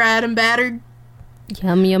deep fried and battered.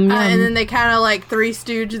 Yum, yum, yum. And then they kind of, like, Three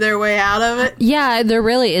Stooge their way out of it. Yeah, there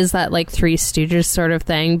really is that, like, Three Stooges sort of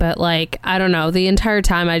thing, but, like, I don't know. The entire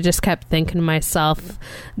time I just kept thinking to myself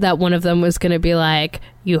that one of them was going to be like,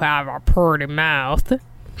 you have a pretty mouth.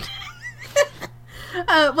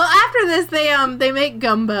 Well, after this, they make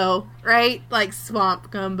gumbo, right? Like, swamp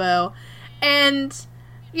gumbo. And,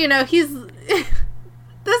 you know, this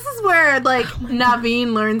is where, like,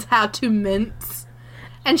 Naveen learns how to mince.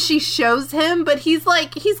 And she shows him, but he's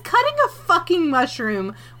cutting a fucking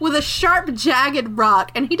mushroom with a sharp, jagged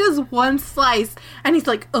rock, and he does one slice, and he's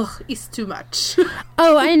like, ugh, it's too much.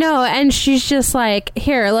 Oh, I know. And she's just like,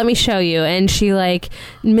 here, let me show you. And she, like,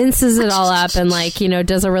 minces it all up and, like, you know,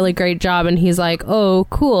 does a really great job. And he's like, oh,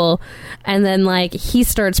 cool. And then, like, he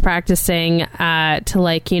starts practicing to,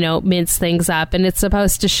 like, you know, mince things up. And it's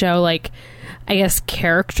supposed to show, like, I guess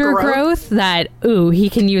character growth that, ooh, he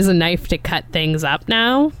can use a knife to cut things up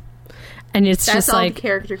now. And it's That's just all like the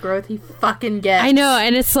character growth he fucking gets. I know,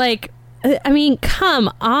 and it's like, I mean,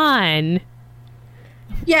 come on.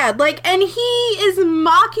 Yeah, like, and he is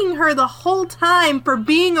mocking her the whole time for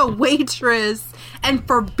being a waitress and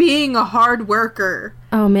for being a hard worker.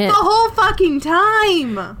 Oh, man. The whole fucking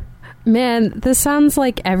time. Man, this sounds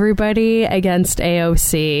like Everybody Against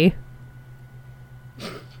AOC.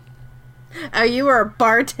 Oh, you were a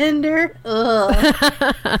bartender? Ugh.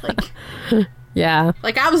 Yeah.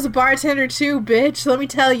 Like, I was a bartender too, bitch. Let me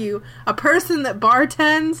tell you, a person that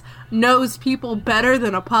bartends knows people better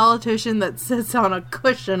than a politician that sits on a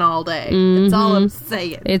cushion all day. Mm-hmm. That's all I'm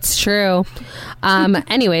saying. It's true.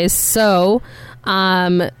 Anyways, so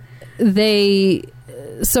after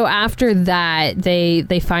that,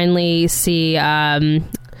 they finally see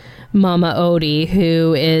Mama Odie,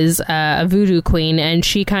 who is a voodoo queen, and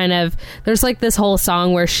she kind of, there's like this whole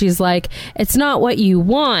song where she's like, it's not what you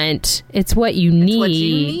want, it's what you need. It's what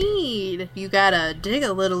you need. You gotta dig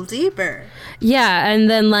a little deeper. Yeah, and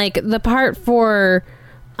then like the part for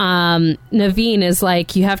Naveen is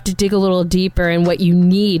like, you have to dig a little deeper, and what you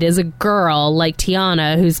need is a girl like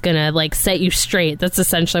Tiana who's gonna like set you straight. That's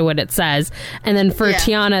essentially what it says. And then for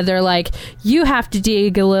Tiana, they're like, you have to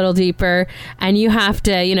dig a little deeper, and you have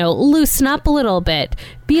to, you know, loosen up a little bit,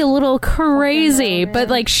 be a little crazy. But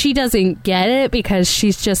like, she doesn't get it because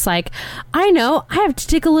she's just like, I know, I have to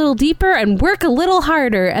dig a little deeper and work a little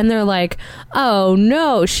harder. And they're like, oh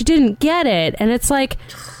no, she didn't get it. And it's like,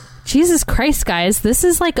 Jesus Christ, guys, this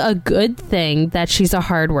is like a good thing that she's a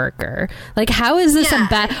hard worker. Like, how is this a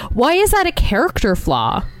bad... Why is that a character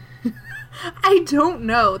flaw? I don't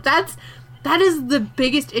know. That is the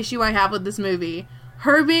biggest issue I have with this movie.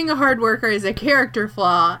 Her being a hard worker is a character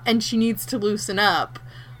flaw, and she needs to loosen up.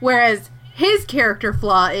 Whereas his character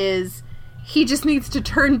flaw is he just needs to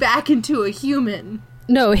turn back into a human.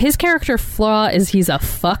 No, his character flaw is he's a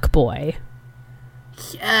fuckboy.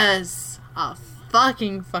 Yes, a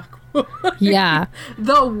fucking fuckboy. Yeah.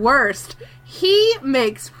 The worst. He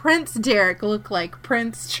makes Prince Derek look like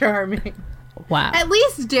Prince Charming. Wow. At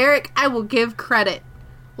least Derek, I will give credit,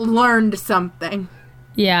 learned something.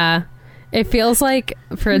 Yeah. It feels like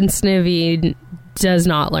Prince Naveen does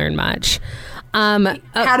not learn much.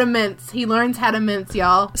 How to mince. He learns how to mince,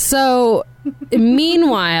 y'all. So,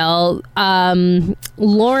 meanwhile,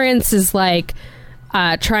 Lawrence is like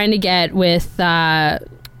trying to get with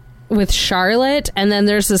Charlotte, and then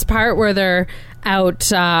there's this part where they're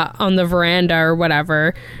out on the veranda or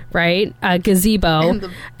whatever, right? A gazebo,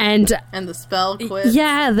 and the spell quits.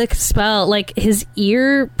 Yeah, the spell, like his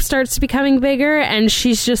ear starts becoming bigger, and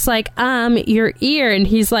she's just like, your ear, and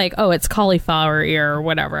he's like, oh, it's cauliflower ear or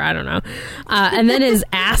whatever, I don't know. And then his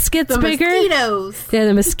ass gets bigger. Mosquitoes. Yeah,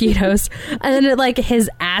 the mosquitoes. And then his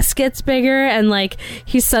ass gets bigger, and like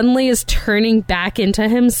he suddenly is turning back into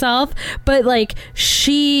himself. But like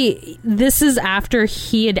this is after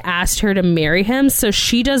he had asked her to marry him, so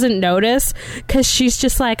she doesn't notice because she's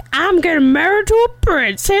just like, I'm getting married to a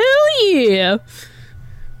prince, hell yeah.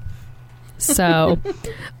 So,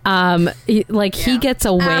 he gets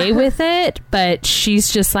away with it, but she's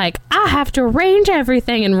just like, I have to arrange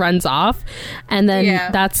everything, and runs off. And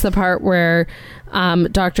then that's the part where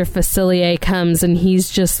Dr. Facilier comes, and he's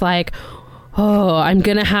just like, oh, I'm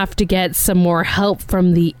going to have to get some more help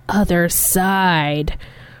from the other side.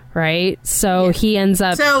 Right? So he ends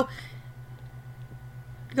up... So...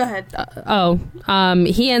 Go ahead.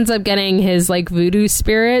 He ends up getting his like voodoo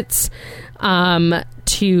spirits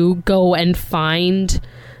to go and find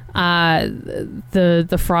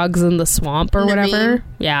the frogs in the swamp or whatever.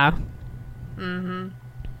 Yeah. Mm-hmm.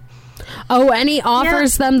 Oh, and he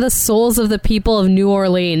offers them the souls of the people of New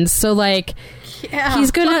Orleans. So like,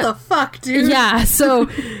 he's gonna. What the fuck, dude? Yeah. So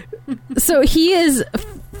he is.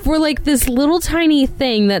 For like this little tiny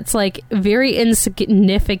thing that's like very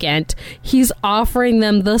insignificant, he's offering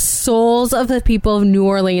them the souls of the people of New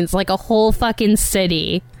Orleans, like a whole fucking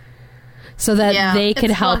city, so that they could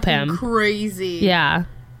help him. Crazy. Yeah.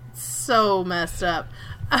 So messed up.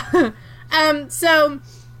 So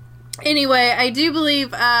anyway, I do believe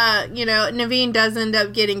Naveen does end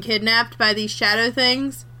up getting kidnapped by these shadow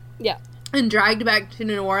things. Yeah. And dragged back to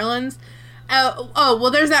New Orleans. Well,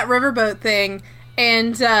 there's that riverboat thing.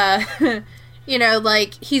 And,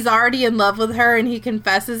 he's already in love with her and he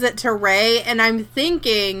confesses it to Ray. And I'm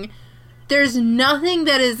thinking there's nothing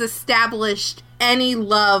that has established any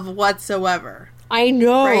love whatsoever. I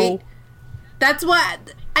know. Right? That's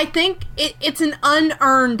what I think it's an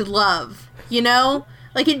unearned love, you know?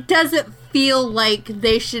 Like, it doesn't feel like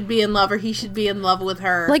they should be in love or he should be in love with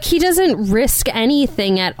her. Like, he doesn't risk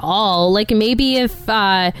anything at all. Like, maybe if,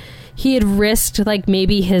 he had risked like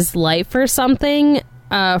maybe his life or something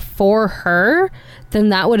for her, then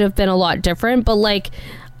that would have been a lot different. But like,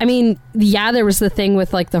 I mean, yeah, there was the thing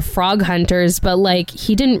with like the frog hunters, but like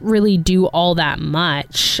he didn't really do all that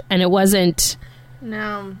much, and it wasn't.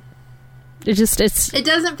 No. It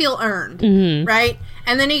doesn't feel earned, right?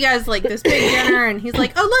 And then he goes like this big dinner, and he's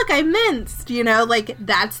like, "Oh look, I minced," like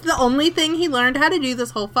that's the only thing he learned how to do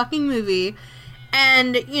this whole fucking movie.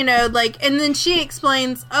 And, and then she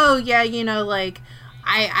explains, oh, yeah,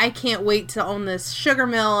 I can't wait to own this sugar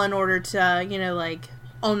mill in order to,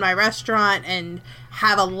 own my restaurant and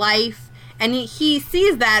have a life. And he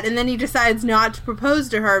sees that, and then he decides not to propose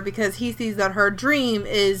to her because he sees that her dream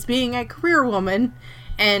is being a career woman,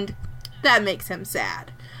 and that makes him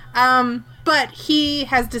sad. But he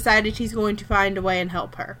has decided he's going to find a way and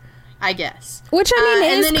help her. I guess. Which, I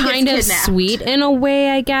mean, is kind of sweet in a way,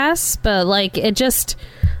 I guess. But, like, it just...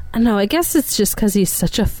 I don't know. I guess it's just because he's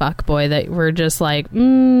such a fuckboy that we're just like,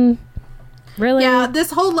 really? Yeah, this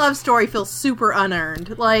whole love story feels super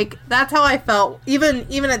unearned. Like, that's how I felt, even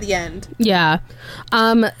at the end. Yeah.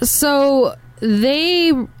 So,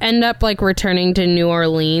 they end up, like, returning to New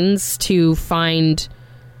Orleans to find...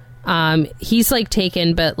 he's, like,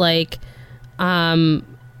 taken, but, like...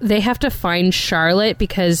 they have to find Charlotte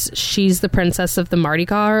because she's the princess of the Mardi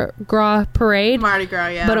Gras parade. Mardi Gras,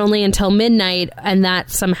 yeah. But only until midnight, and that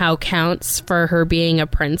somehow counts for her being a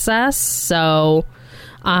princess. So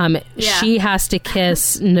she has to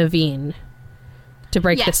kiss Naveen to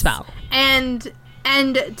break the spell. And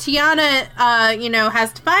Tiana,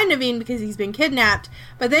 has to find Naveen because he's been kidnapped.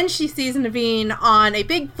 But then she sees Naveen on a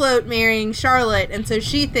big float marrying Charlotte, and so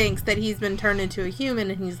she thinks that he's been turned into a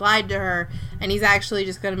human and he's lied to her, and he's actually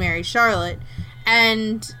just going to marry Charlotte.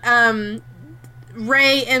 And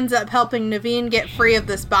Ray ends up helping Naveen get free of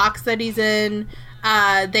this box that he's in.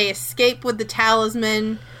 They escape with the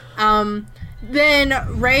talisman.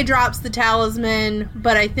 Then Ray drops the talisman,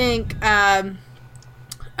 but I think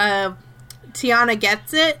Tiana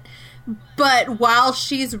gets it. But while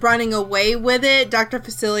she's running away with it, Dr.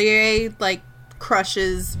 Facilier, like,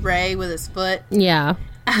 crushes Ray with his foot. Yeah.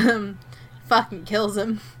 Fucking kills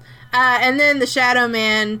him. And then the Shadow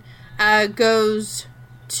Man goes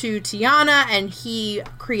to Tiana, and he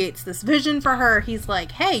creates this vision for her. He's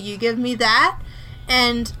like, hey, you give me that,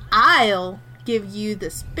 and I'll give you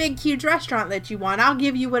this big, huge restaurant that you want. I'll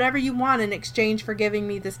give you whatever you want in exchange for giving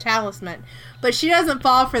me this talisman. But she doesn't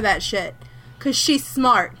fall for that shit, because she's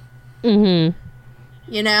smart. Mm-hmm.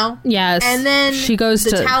 Yes. And then she goes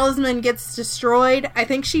the talisman gets destroyed. I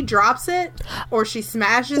think she drops it or she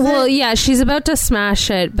smashes it. Well, yeah, she's about to smash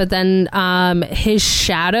it, but then his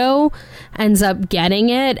shadow ends up getting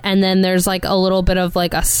it, and then there's like a little bit of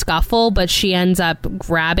like a scuffle, but she ends up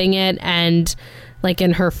grabbing it and like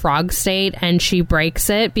in her frog state, and she breaks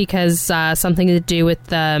it because something to do with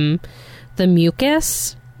the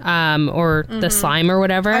mucus. Or the slime or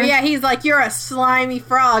whatever. Oh yeah, he's like, you're a slimy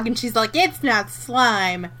frog, and she's like, it's not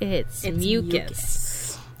slime, it's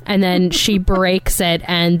mucus. And then she breaks it,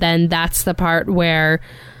 and then that's the part where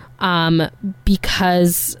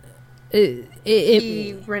because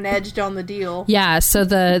he reneged on the deal. Yeah, so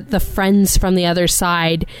the friends from the other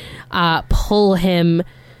side pull him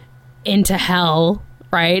into hell,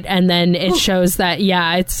 right? And then it shows that,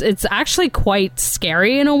 it's actually quite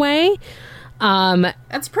scary in a way.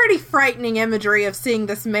 That's pretty frightening imagery of seeing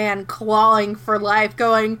this man clawing for life,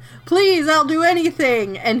 going, please, I'll do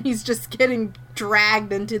anything, and he's just getting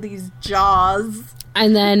dragged into these jaws.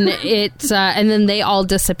 And then and then they all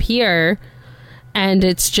disappear, and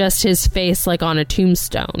it's just his face like on a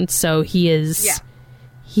tombstone. So he's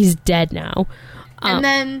dead now. And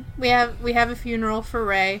then we have a funeral for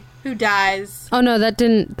Ray, who dies. Oh no,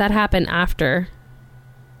 that happened after.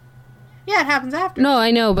 Yeah, it happens after. No,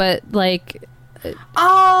 I know, but like.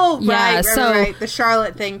 Oh, right, right. The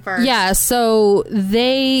Charlotte thing first. Yeah, so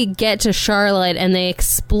they get to Charlotte and they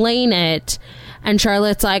explain it, and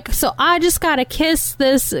Charlotte's like, so I just gotta kiss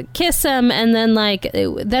him, and then like,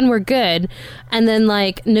 then we're good. And then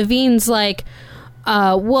like, Naveen's like,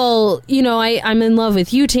 well, you know, I'm in love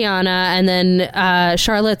with you, Tiana. And then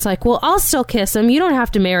Charlotte's like, well, I'll still kiss him. You don't have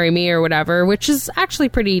to marry me or whatever, which is actually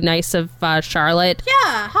pretty nice of Charlotte.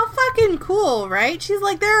 Yeah, how fucking cool, right? She's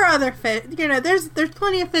like, there are other fish, you know, there's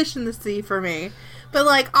plenty of fish in the sea for me. But,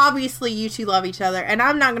 like, obviously you two love each other, and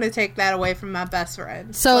I'm not going to take that away from my best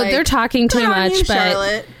friend. So like, they're talking too much, but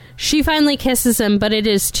Charlotte. She finally kisses him, but it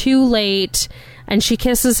is too late, and she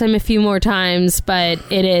kisses him a few more times, but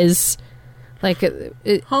it is... like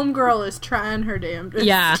homegirl is trying her damnedest.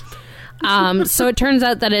 Yeah. So it turns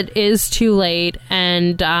out that it is too late,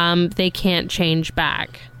 and they can't change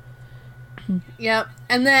back. Yep.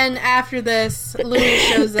 And then after this, Louis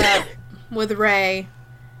shows up with Ray,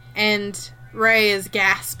 and Ray is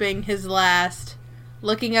gasping his last,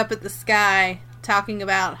 looking up at the sky, talking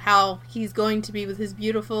about how he's going to be with his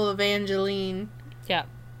beautiful Evangeline. Yep.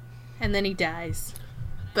 And then he dies.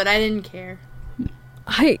 But I didn't care.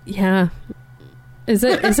 Yeah. Is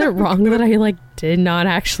it wrong that I, like, did not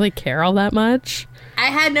actually care all that much? I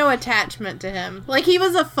had no attachment to him. Like, he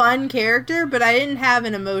was a fun character, but I didn't have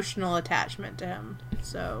an emotional attachment to him.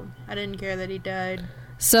 So, I didn't care that he died.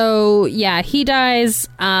 So, yeah, he dies,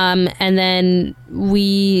 and then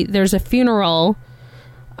there's a funeral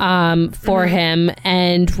for him,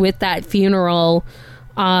 and with that funeral,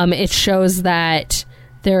 it shows that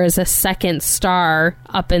there is a second star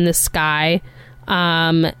up in the sky,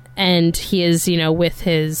 and he is, you know, with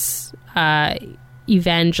his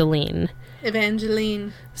Evangeline.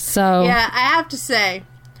 So... yeah, I have to say,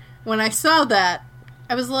 when I saw that,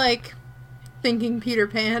 I was like, thinking Peter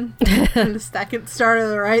Pan and the second star to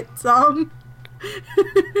the right song.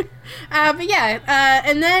 But yeah,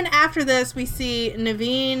 and then after this, we see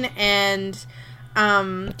Naveen and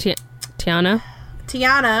Tiana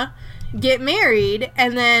get married,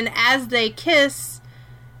 and then as they kiss...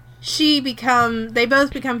 they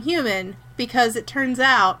both become human, because it turns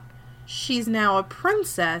out she's now a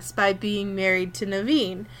princess by being married to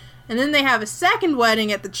Naveen. And then they have a second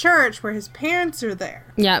wedding at the church where his parents are there.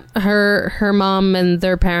 Yeah, her mom and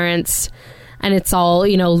their parents, and it's all,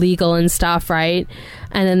 you know, legal and stuff, right?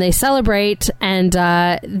 And then they celebrate, and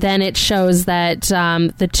then it shows that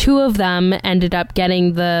the two of them ended up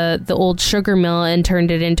getting the old sugar mill and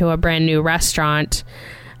turned it into a brand new restaurant.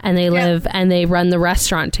 And they live and they run the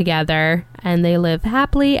restaurant together, and they live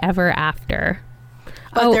happily ever after.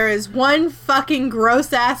 But there is one fucking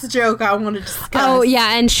gross ass joke I want to discuss. Oh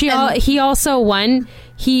yeah, and he also won.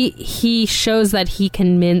 He shows that he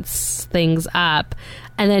can mince things up,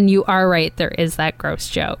 and then you are right. There is that gross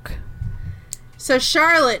joke. So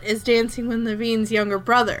Charlotte is dancing with Naveen's younger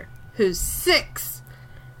brother, who's 6.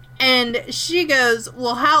 And she goes,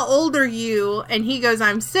 well, how old are you? And he goes,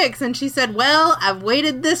 I'm 6. And she said, well, I've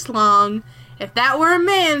waited this long. If that were a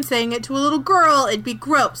man saying it to a little girl, it'd be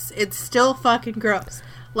gross. It's still fucking gross.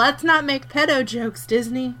 Let's not make pedo jokes,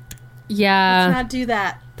 Disney. Yeah. Let's not do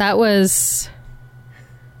that. That was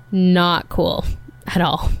not cool at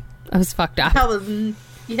all. I was fucked up. That was,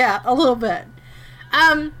 yeah, a little bit.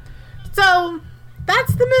 So,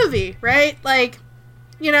 that's the movie, right? Like...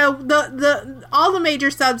 you know, the all the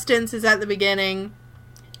major substance is at the beginning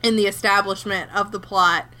in the establishment of the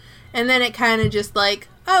plot. And then it kind of just like,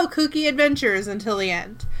 oh, kooky adventures until the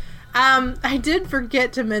end. I did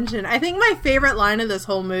forget to mention, I think my favorite line of this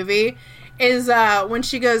whole movie is when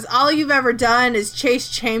she goes, all you've ever done is chase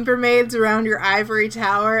chambermaids around your ivory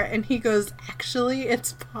tower. And he goes, actually,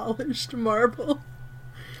 it's polished marble.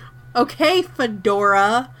 Okay,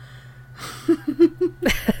 Fedora.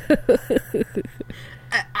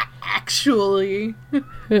 Actually.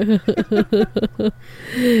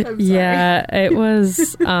 Yeah, it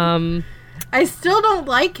was I still don't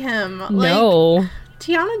like him. No.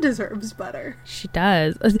 Tiana deserves better. She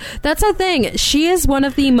does. That's the thing. She is one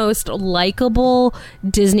of the most likable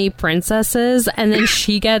Disney princesses, and then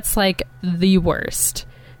she gets like the worst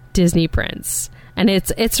Disney prince. And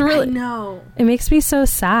it's really, I know. It makes me so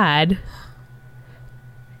sad.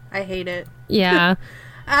 I hate it. Yeah.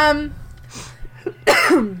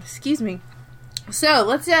 Excuse me. So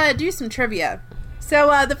let's do some trivia.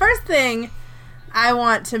 So the first thing I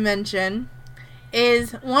want to mention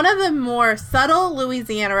is one of the more subtle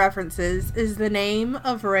Louisiana references is the name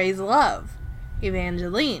of Ray's love,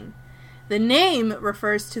 Evangeline. The name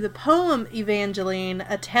refers to the poem Evangeline,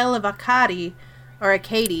 A Tale of Acadie, or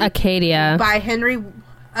Acadia, by Henry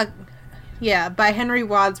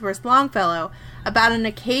Wadsworth Longfellow, about an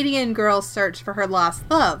Acadian girl's search for her lost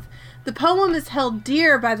love. The poem is held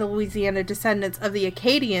dear by the Louisiana descendants of the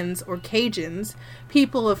Acadians, or Cajuns,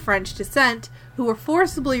 people of French descent, who were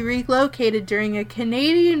forcibly relocated during a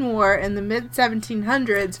Canadian war in the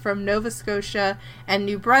mid-1700s from Nova Scotia and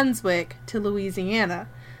New Brunswick to Louisiana,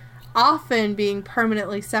 often being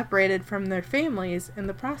permanently separated from their families in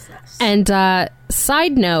the process. And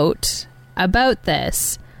side note about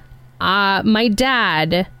this, my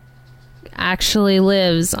dad actually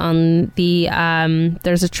lives on the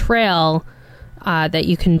there's a trail that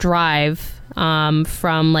you can drive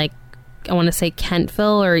from, like, I want to say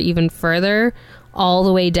Kentville or even further, all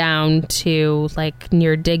the way down to like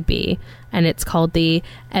near Digby, and it's called the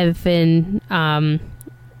Evangeline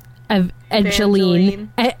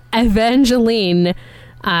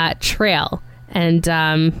Trail, and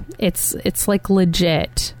it's like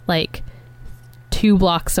legit like 2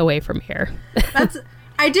 blocks away from here.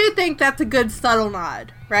 I do think that's a good subtle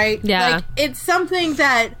nod, right? Yeah. Like, it's something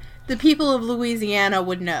that the people of Louisiana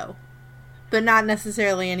would know, but not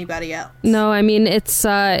necessarily anybody else. No, I mean, it's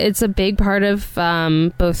a big part of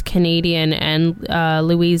both Canadian and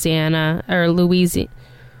Louisiana, or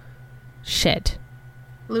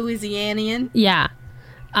Louisianian? Yeah.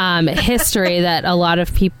 History that a lot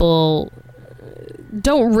of people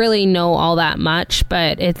don't really know all that much,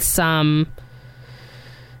 but it's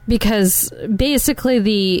because basically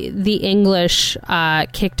the English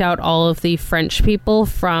kicked out all of the French people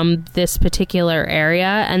from this particular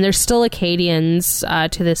area, and there's still Acadians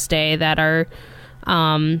to this day that are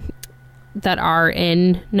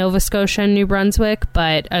in Nova Scotia and New Brunswick,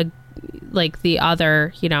 but like the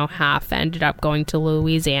other, half ended up going to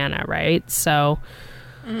Louisiana, right? So,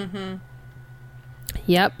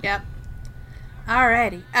 Yep.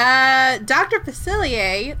 Alrighty. Dr.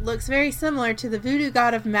 Facilier looks very similar to the voodoo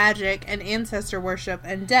god of magic and ancestor worship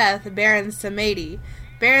and death, Baron Samedi.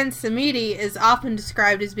 Baron Samedi is often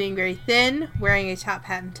described as being very thin, wearing a top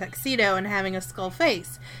hat and tuxedo, and having a skull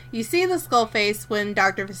face. You see the skull face when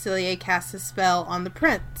Dr. Facilier casts a spell on the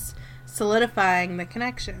prince, solidifying the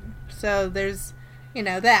connection. So there's,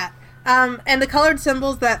 that. And the colored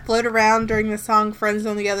symbols that float around during the song Friends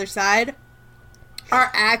on the Other Side are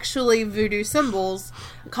actually voodoo symbols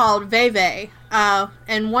called Veve.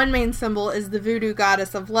 And one main symbol is the voodoo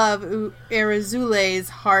goddess of love, Irazule's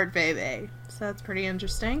heart Veve. So that's pretty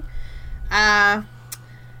interesting. There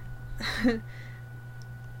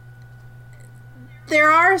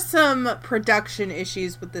are some production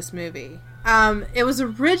issues with this movie. It was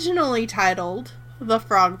originally titled The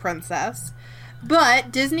Frog Princess, but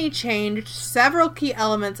Disney changed several key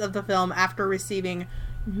elements of the film after receiving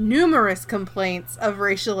numerous complaints of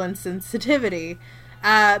racial insensitivity.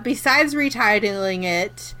 Besides retitling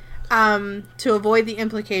it to avoid the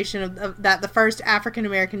implication of that the first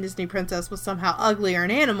African-American Disney princess was somehow ugly or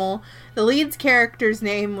an animal, the lead's character's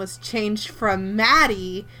name was changed from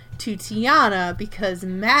Maddie to Tiana because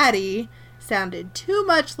Maddie sounded too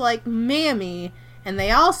much like Mammy, and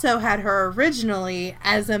they also had her originally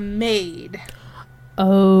as a maid.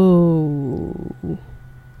 Oh.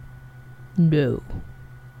 No.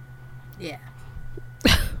 Yeah.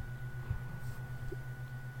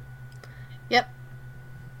 Yep.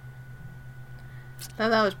 Thought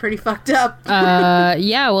that was pretty fucked up.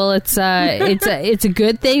 Yeah, well, it's a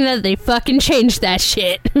good thing that they fucking changed that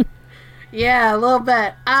shit. Yeah, a little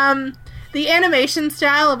bit. The animation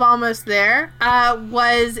style of Almost There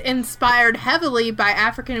was inspired heavily by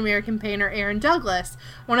African-American painter Aaron Douglas,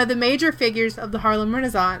 one of the major figures of the Harlem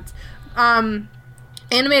Renaissance.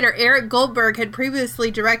 Animator Eric Goldberg had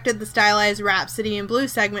previously directed the stylized Rhapsody in Blue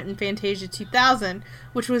segment in Fantasia 2000,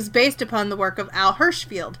 which was based upon the work of Al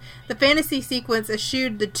Hirschfeld. The fantasy sequence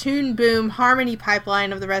eschewed the Toon Boom harmony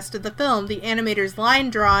pipeline of the rest of the film. The animator's line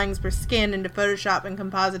drawings were scanned into Photoshop and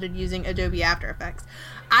composited using Adobe After Effects.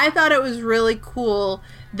 I thought it was really cool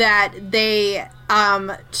that they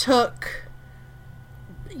took,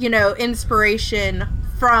 inspiration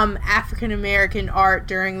from African American art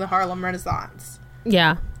during the Harlem Renaissance.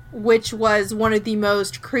 Yeah. Which was one of the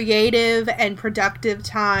most creative and productive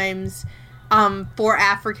times for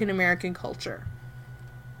African American culture.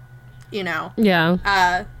 You know?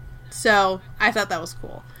 Yeah. So I thought that was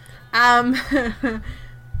cool.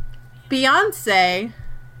 Beyonce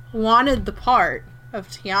wanted the part of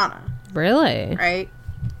Tiana. Really? Right?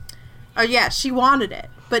 Oh, yeah, she wanted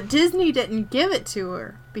it. But Disney didn't give it to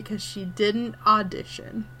her because she didn't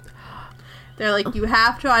audition. They're like, you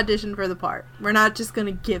have to audition for the part. We're not just going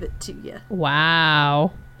to give it to you.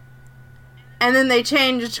 Wow. And then they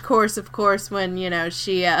changed course, of course, when, you know,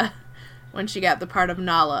 she got the part of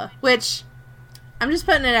Nala. Which, I'm just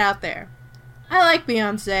putting it out there. I like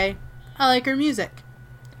Beyonce. I like her music.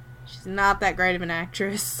 She's not that great of an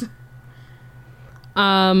actress.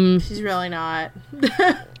 She's really not.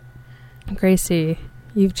 Gracie,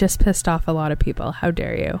 you've just pissed off a lot of people. How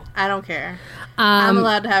dare you? I don't care. I'm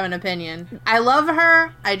allowed to have an opinion. I love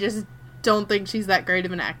her. I just don't think she's that great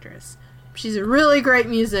of an actress. She's a really great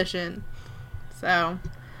musician. So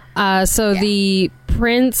yeah. The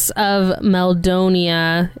Prince of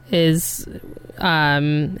Meldonia is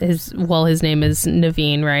his name is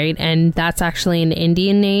Naveen, right? And that's actually an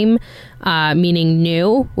Indian name, meaning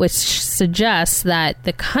new, which suggests that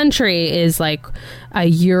the country is like a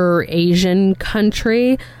Eurasian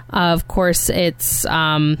country. Of course, it's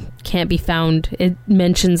can't be found. It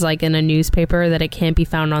mentions like in a newspaper that it can't be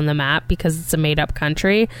found on the map because it's a made-up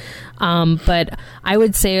country. But I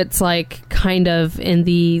would say it's like kind of in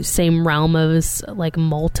the same realm as like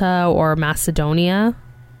Malta or Macedonia.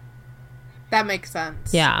 That makes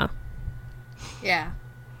sense. Yeah. Yeah.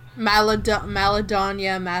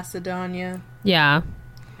 Maladonia, Macedonia. Yeah.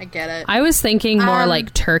 I get it. I was thinking more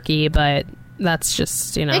like Turkey, but that's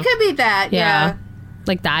just, you know. It could be that, yeah.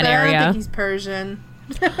 Like that but area. I don't think he's Persian.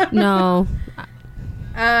 No.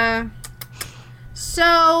 So,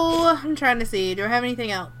 I'm trying to see. Do I have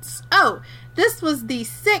anything else? Oh, this was the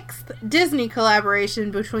 6th Disney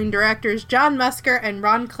collaboration between directors John Musker and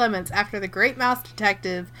Ron Clements after The Great Mouse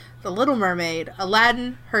Detective, The Little Mermaid,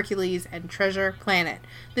 Aladdin, Hercules, and Treasure Planet.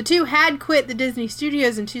 The two had quit the Disney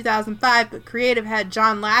Studios in 2005, but creative head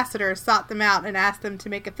John Lasseter sought them out and asked them to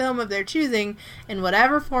make a film of their choosing in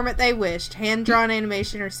whatever format they wished, hand-drawn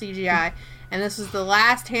animation or CGI, and this was the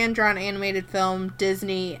last hand-drawn animated film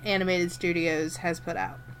Disney Animated Studios has put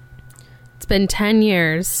out. It's been 10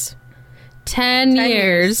 years. 10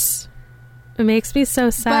 years. It makes me so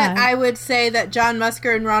sad. But I would say that John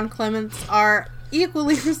Musker and Ron Clements are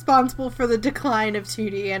equally responsible for the decline of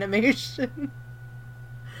 2D animation.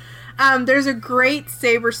 There's a great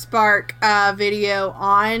SaberSpark video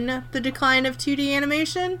on the decline of 2D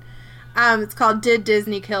animation. It's called Did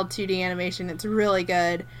Disney Kill 2D Animation? It's really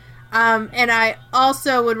good. And I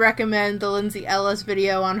also would recommend the Lindsay Ellis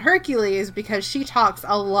video on Hercules because she talks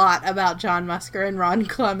a lot about John Musker and Ron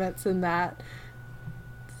Clements in that.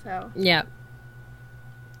 So. Yep.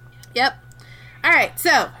 Alright,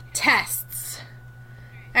 so, tests.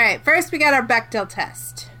 Alright, first we got our Bechdel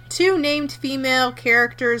test. 2 named female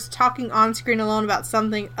characters talking on screen alone about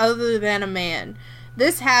something other than a man.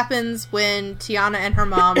 This happens when Tiana and her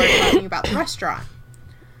mom are talking about the restaurant.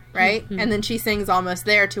 Right? Mm-hmm. And then she sings Almost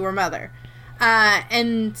There to her mother.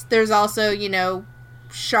 And there's also, you know,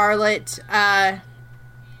 Charlotte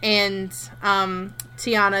and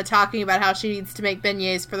Tiana talking about how she needs to make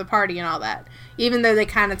beignets for the party and all that. Even though they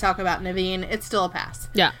kind of talk about Naveen, it's still a pass.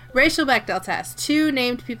 Yeah. Racial Bechdel test. 2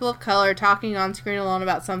 named people of color talking on screen alone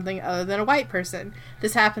about something other than a white person.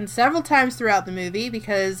 This happens several times throughout the movie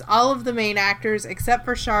because all of the main actors, except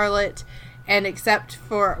for Charlotte,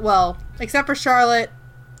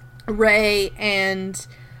 Ray and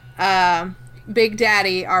Big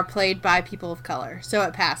Daddy are played by people of color, so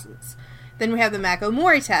it passes. Then we have the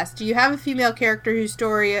Makomori test. Do you have a female character whose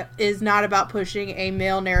story is not about pushing a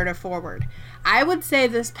male narrative forward? I would say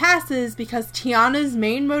this passes because Tiana's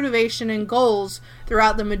main motivation and goals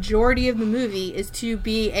throughout the majority of the movie is to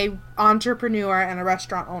be a entrepreneur and a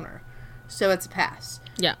restaurant owner. So it's a pass.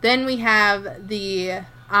 Yeah. Then we have the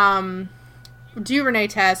DuVernay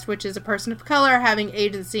test, which is a person of color having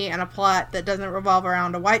agency and a plot that doesn't revolve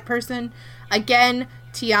around a white person. Again,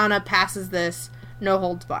 Tiana passes this, no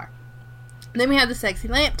holds bar. Then we have the sexy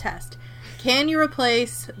lamp test. Can you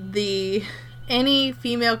replace any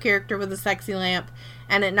female character with a sexy lamp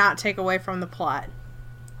and it not take away from the plot?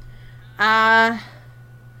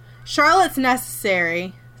 Charlotte's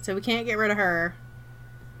necessary, so we can't get rid of her.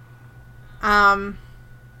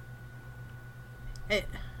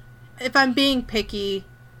 If I'm being picky,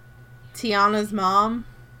 Tiana's mom.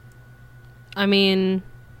 I mean,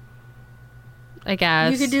 I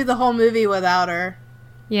guess. You could do the whole movie without her.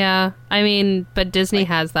 Yeah, I mean, but Disney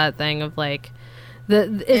has that thing of like,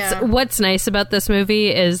 what's nice about this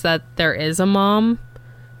movie is that there is a mom,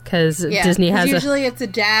 because Disney has usually it's a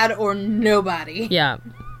dad or nobody. Yeah.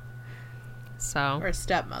 So. Or a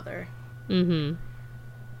stepmother. Mm-hmm.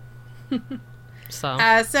 So.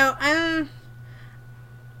 I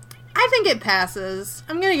think it passes.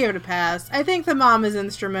 I'm gonna give it a pass. I think the mom is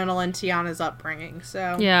instrumental in Tiana's upbringing,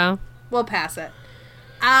 so yeah, we'll pass it.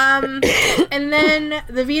 And then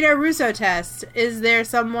the Vito Russo test. Is there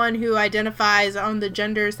someone who identifies on the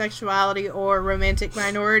gender, sexuality, or romantic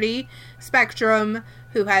minority spectrum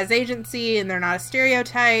who has agency and they're not a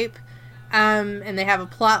stereotype? And they have a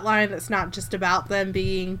plot line that's not just about them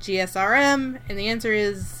being GSRM? And the answer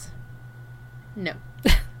is no.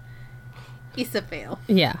 It's a fail.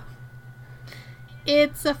 Yeah.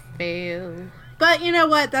 It's a fail. But you know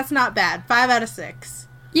what? That's not bad. 5 out of 6.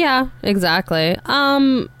 Yeah, exactly.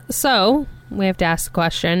 So we have to ask the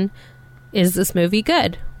question, is this movie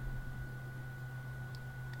good?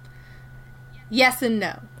 Yes and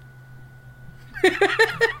no.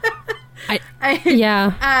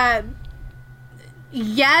 Yeah.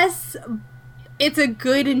 Yes, it's a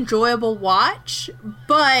good, enjoyable watch,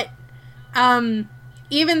 but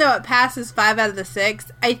even though it passes 5 out of the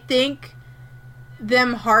 6, I think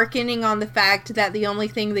them hearkening on the fact that the only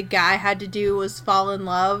thing the guy had to do was fall in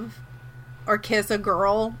love or kiss a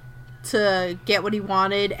girl to get what he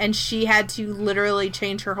wanted, and she had to literally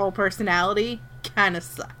change her whole personality, kind of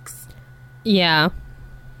sucks. Yeah.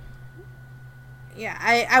 Yeah,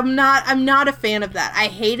 I'm not a fan of that. I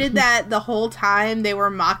hated that the whole time they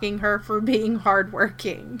were mocking her for being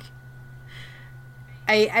hardworking.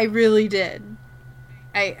 I really did.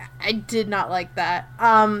 I did not like that.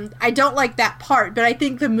 I don't like that part, but I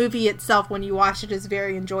think the movie itself, when you watch it, is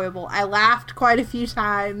very enjoyable. I laughed quite a few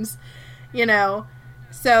times, you know,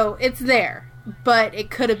 so it's there, but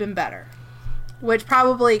it could have been better, which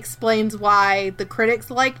probably explains why the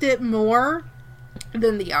critics liked it more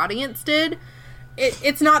than the audience did.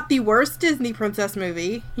 It's not the worst Disney princess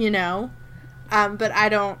movie, you know, but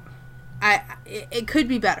it could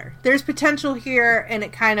be better. There's potential here, and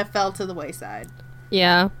it kind of fell to the wayside.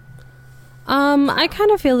 Yeah. I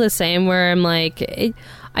kind of feel the same, where I'm like,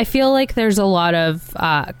 I feel like there's a lot of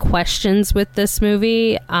questions with this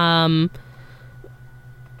movie. I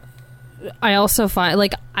also find,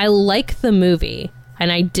 like, I like the movie,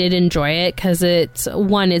 and I did enjoy it, because it's,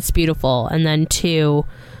 one, it's beautiful, and then two,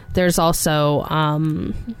 there's also,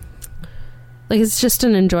 like, it's just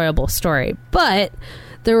an enjoyable story. But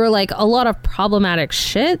there were, like, a lot of problematic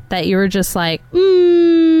shit that you were just like,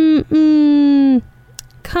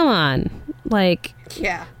 come on, like,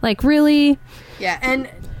 yeah, like, really? Yeah, and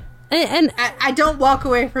I don't walk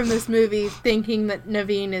away from this movie thinking that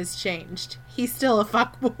Naveen is changed. He's still a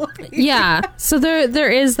fuckboy. Yeah, so there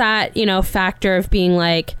is that, you know, factor of being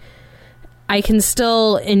like, I can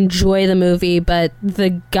still enjoy the movie, but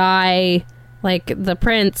the guy, like, the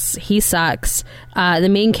prince, he sucks. The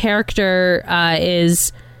main character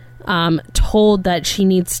is told that she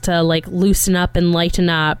needs to, like, loosen up and lighten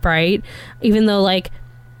up, right? Even though, like,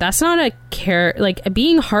 that's not a like,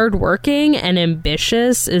 being hardworking and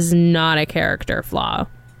ambitious is not a character flaw.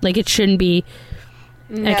 Like, it shouldn't be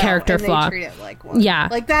a character flaw. They treat it like one. Yeah.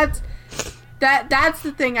 Like, that's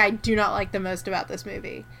the thing I do not like the most about this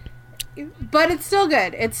movie. But it's still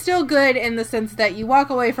good. It's still good in the sense that you walk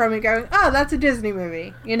away from it going, oh, that's a Disney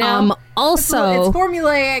movie, you know? Also, it's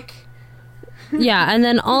formulaic. Yeah, and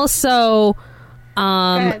then also,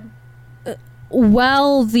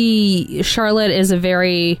 while the Charlotte is a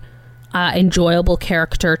very enjoyable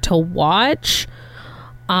character to watch,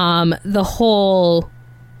 the whole,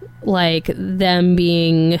 like, them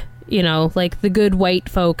being, you know, like, the good white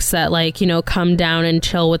folks that, like, you know, come down and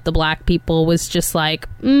chill with the black people was just like,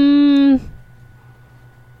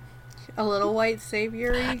 a little white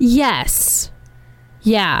savior-y? Yes.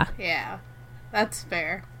 Yeah. Yeah. That's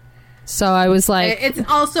fair. So I was like... It's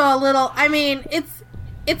also a little... I mean,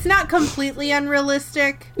 it's not completely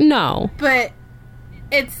unrealistic. No. But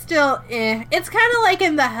it's still... It's kind of like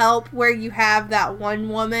in The Help, where you have that one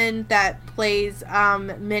woman that plays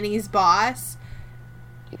Minnie's boss.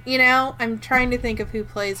 You know? I'm trying to think of who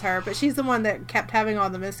plays her, but she's the one that kept having all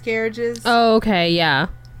the miscarriages. Oh, okay, yeah.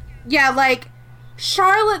 Yeah, like,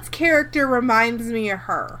 Charlotte's character reminds me of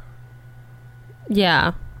her.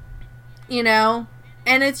 Yeah. You know?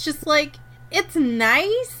 And it's just like, it's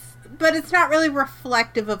nice, but it's not really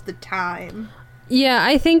reflective of the time. Yeah,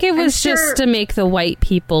 I think it was just to make the white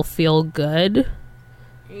people feel good.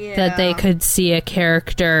 Yeah. That they could see a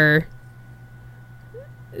character,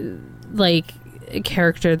 like, a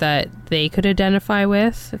character that they could identify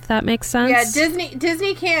with, if that makes sense. Yeah,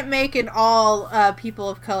 Disney can't make an all people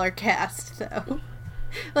of color cast, though.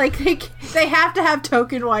 Like, they have to have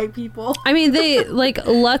token white people. I mean, they, like,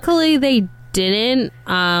 luckily they didn't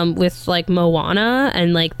with, like, Moana,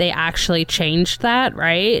 and, like, they actually changed that,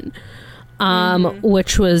 right?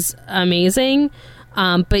 Which was amazing.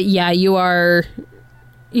 But yeah, you are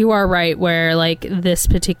right, where, like, this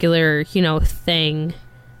particular, you know, thing,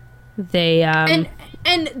 they and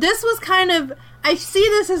this was kind of, I see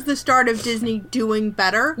this as the start of Disney doing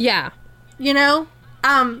better. Yeah. You know?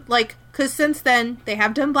 Like, because since then, they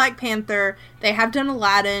have done Black Panther, they have done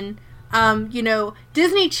Aladdin. You know,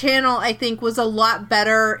 Disney Channel, I think, was a lot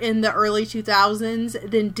better in the early 2000s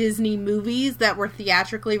than Disney movies that were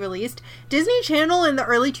theatrically released. Disney Channel in the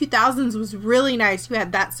early 2000s was really nice. You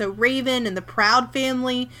had That's So Raven and The Proud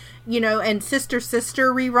Family, you know, and Sister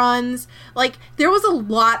Sister reruns. Like, there was a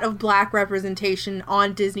lot of black representation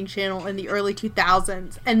on Disney Channel in the early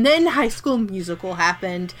 2000s. And then High School Musical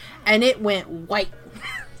happened, and it went white.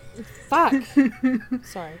 Fuck.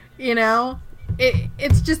 Sorry. You know?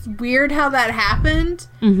 It's just weird how that happened.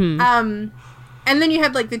 Mm-hmm. And then you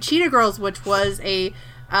had, like, the Cheetah Girls, which was a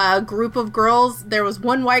group of girls. There was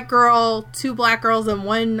one white girl, 2 black girls, and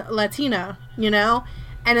 1 Latina, you know?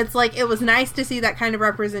 And it's like, it was nice to see that kind of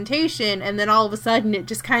representation, and then all of a sudden it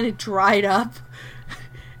just kind of dried up.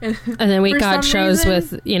 And then we got shows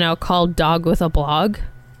with, you know, called Dog with a Blog.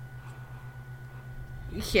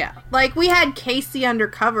 Yeah. Like, we had Casey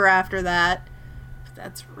Undercover after that.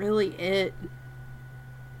 That's really it.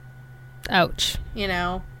 Ouch. You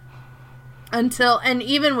know, and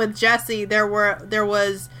even with Jessie, there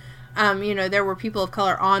was, you know, there were people of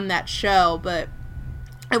color on that show, but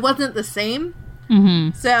it wasn't the same.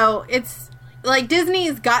 Mm-hmm. So it's like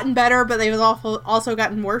Disney's gotten better, but they've also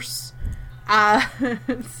gotten worse.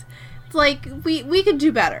 It's like we could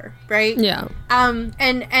do better, right? Yeah.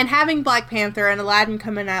 And having Black Panther and Aladdin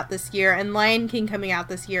coming out this year and Lion King coming out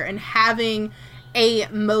this year and having a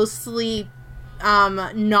mostly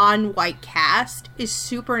non-white cast is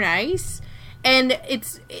super nice, and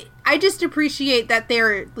I just appreciate that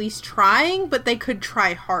they're at least trying, but they could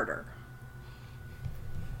try harder.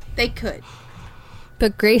 They could.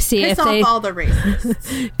 But Gracie, piss off all the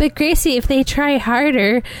racists. But Gracie, if they try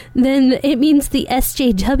harder, then it means the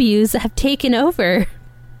SJWs have taken over.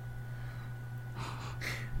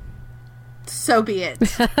 So be it.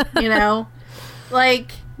 You know,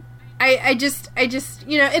 like. I just,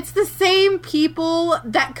 you know, it's the same people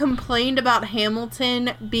that complained about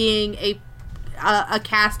Hamilton being a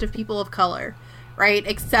cast of people of color, right?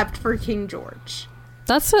 Except for King George.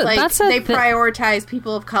 They prioritize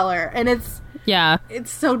people of color, and it's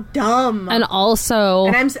so dumb. And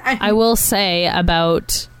also, I will say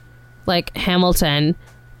about, like, Hamilton,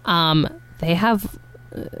 they have,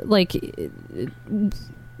 like,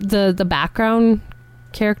 the background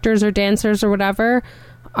characters or dancers or whatever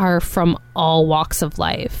are from all walks of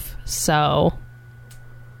life. So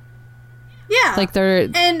yeah, like, they're,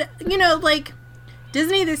 and you know, like,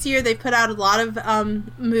 Disney this year, they put out a lot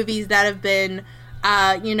of movies that have been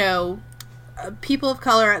you know, people of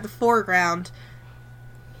color at the foreground.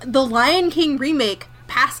 The Lion King remake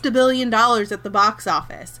passed $1 billion at the box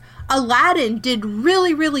office. Aladdin did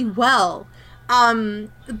really, really well.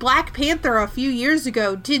 Black Panther a few years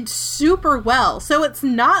ago did super well. So it's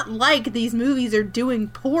not like these movies are doing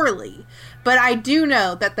poorly. But I do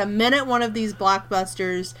know that the minute one of these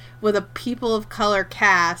blockbusters with a people of color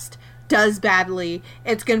cast does badly,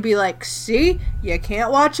 it's going to be like, see, you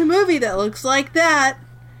can't watch a movie that looks like that.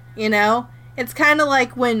 You know? It's kind of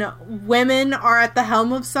like when women are at the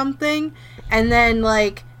helm of something, and then,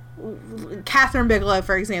 like, Catherine Bigelow,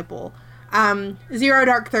 for example. Zero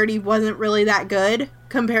Dark 30 wasn't really that good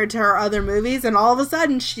compared to her other movies, and all of a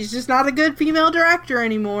sudden she's just not a good female director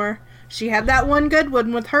anymore. She had that one good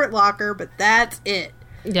one with Hurt Locker, but that's it.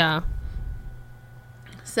 Yeah.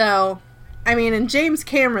 So, I mean, and James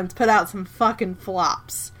Cameron's put out some fucking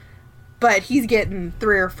flops, but he's getting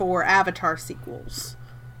 3 or 4 Avatar sequels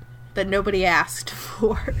that nobody asked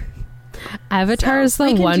for. Avatar is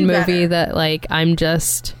the one movie that, like, I'm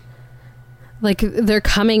just... Like, they're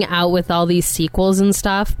coming out with all these sequels and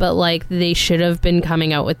stuff, but, like, they should have been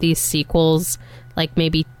coming out with these sequels, like,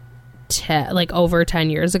 maybe over 10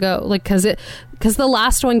 years ago. Like, because the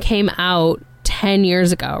last one came out 10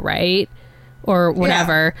 years ago, right? Or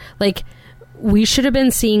whatever. Yeah. Like, we should have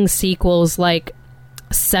been seeing sequels, like,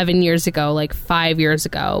 7 years ago, like, 5 years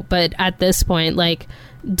ago. But at this point, like,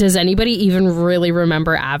 does anybody even really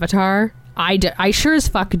remember Avatar? I sure as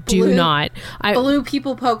fuck do not. Blue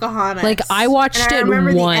People Pocahontas. Like, I watched it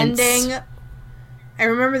once. I I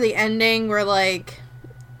remember the ending where, like,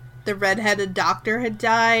 the redheaded doctor had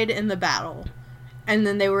died in the battle. And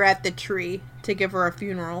then they were at the tree to give her a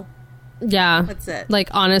funeral. Yeah. That's it. Like,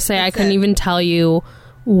 honestly, That's I couldn't even tell you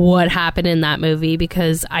what happened in that movie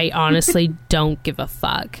because I honestly don't give a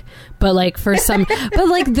fuck. But, like, for some... but,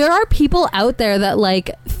 like, there are people out there that,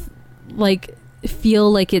 like,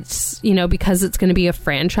 feel like it's, you know, because it's going to be a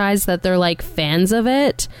franchise that they're, like, fans of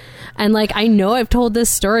it. And, like, I know I've told this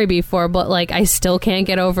story before, but, like, I still can't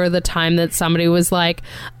get over the time that somebody was like,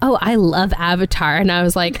 oh, I love Avatar. And I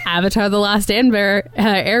was like, Avatar The Last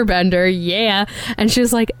Airbender, yeah. And she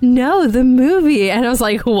was like, no, the movie. And I was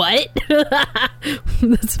like, what?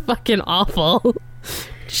 That's fucking awful.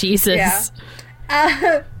 Jesus.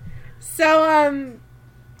 Yeah.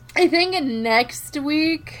 I think next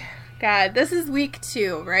week... God, this is week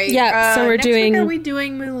 2, right? Yeah, so we're next doing... week, are we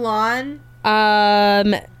doing Mulan?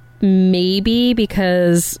 Maybe,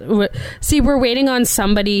 because... we're waiting on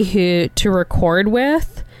somebody to record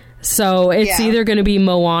with, so it's either going to be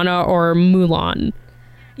Moana or Mulan.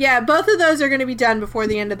 Yeah, both of those are going to be done before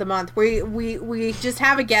the end of the month. We just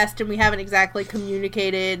have a guest, and we haven't exactly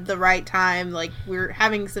communicated the right time. Like, we're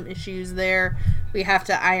having some issues there we have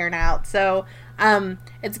to iron out. So...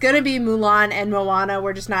 it's going to be Mulan and Moana.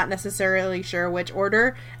 We're just not necessarily sure which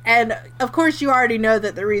order. And, of course, you already know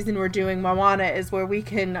that the reason we're doing Moana is where we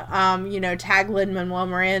can, tag Lin-Manuel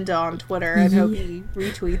Miranda on Twitter and hope he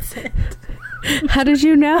retweets it. How did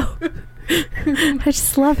you know? I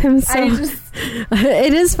just love him so.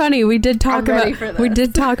 It is funny. We did talk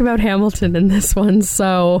about Hamilton in this one.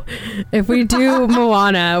 So if we do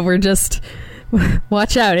Moana, we're just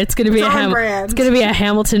watch out. It's going to be a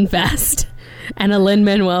Hamilton fest. And a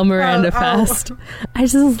Lin-Manuel Miranda fest. I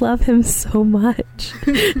just love him so much.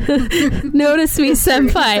 Notice me,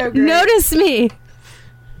 senpai. So notice me.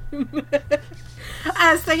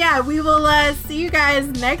 We will see you guys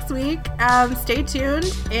next week. Stay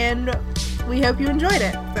tuned, and we hope you enjoyed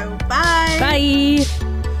it. So, bye. Bye.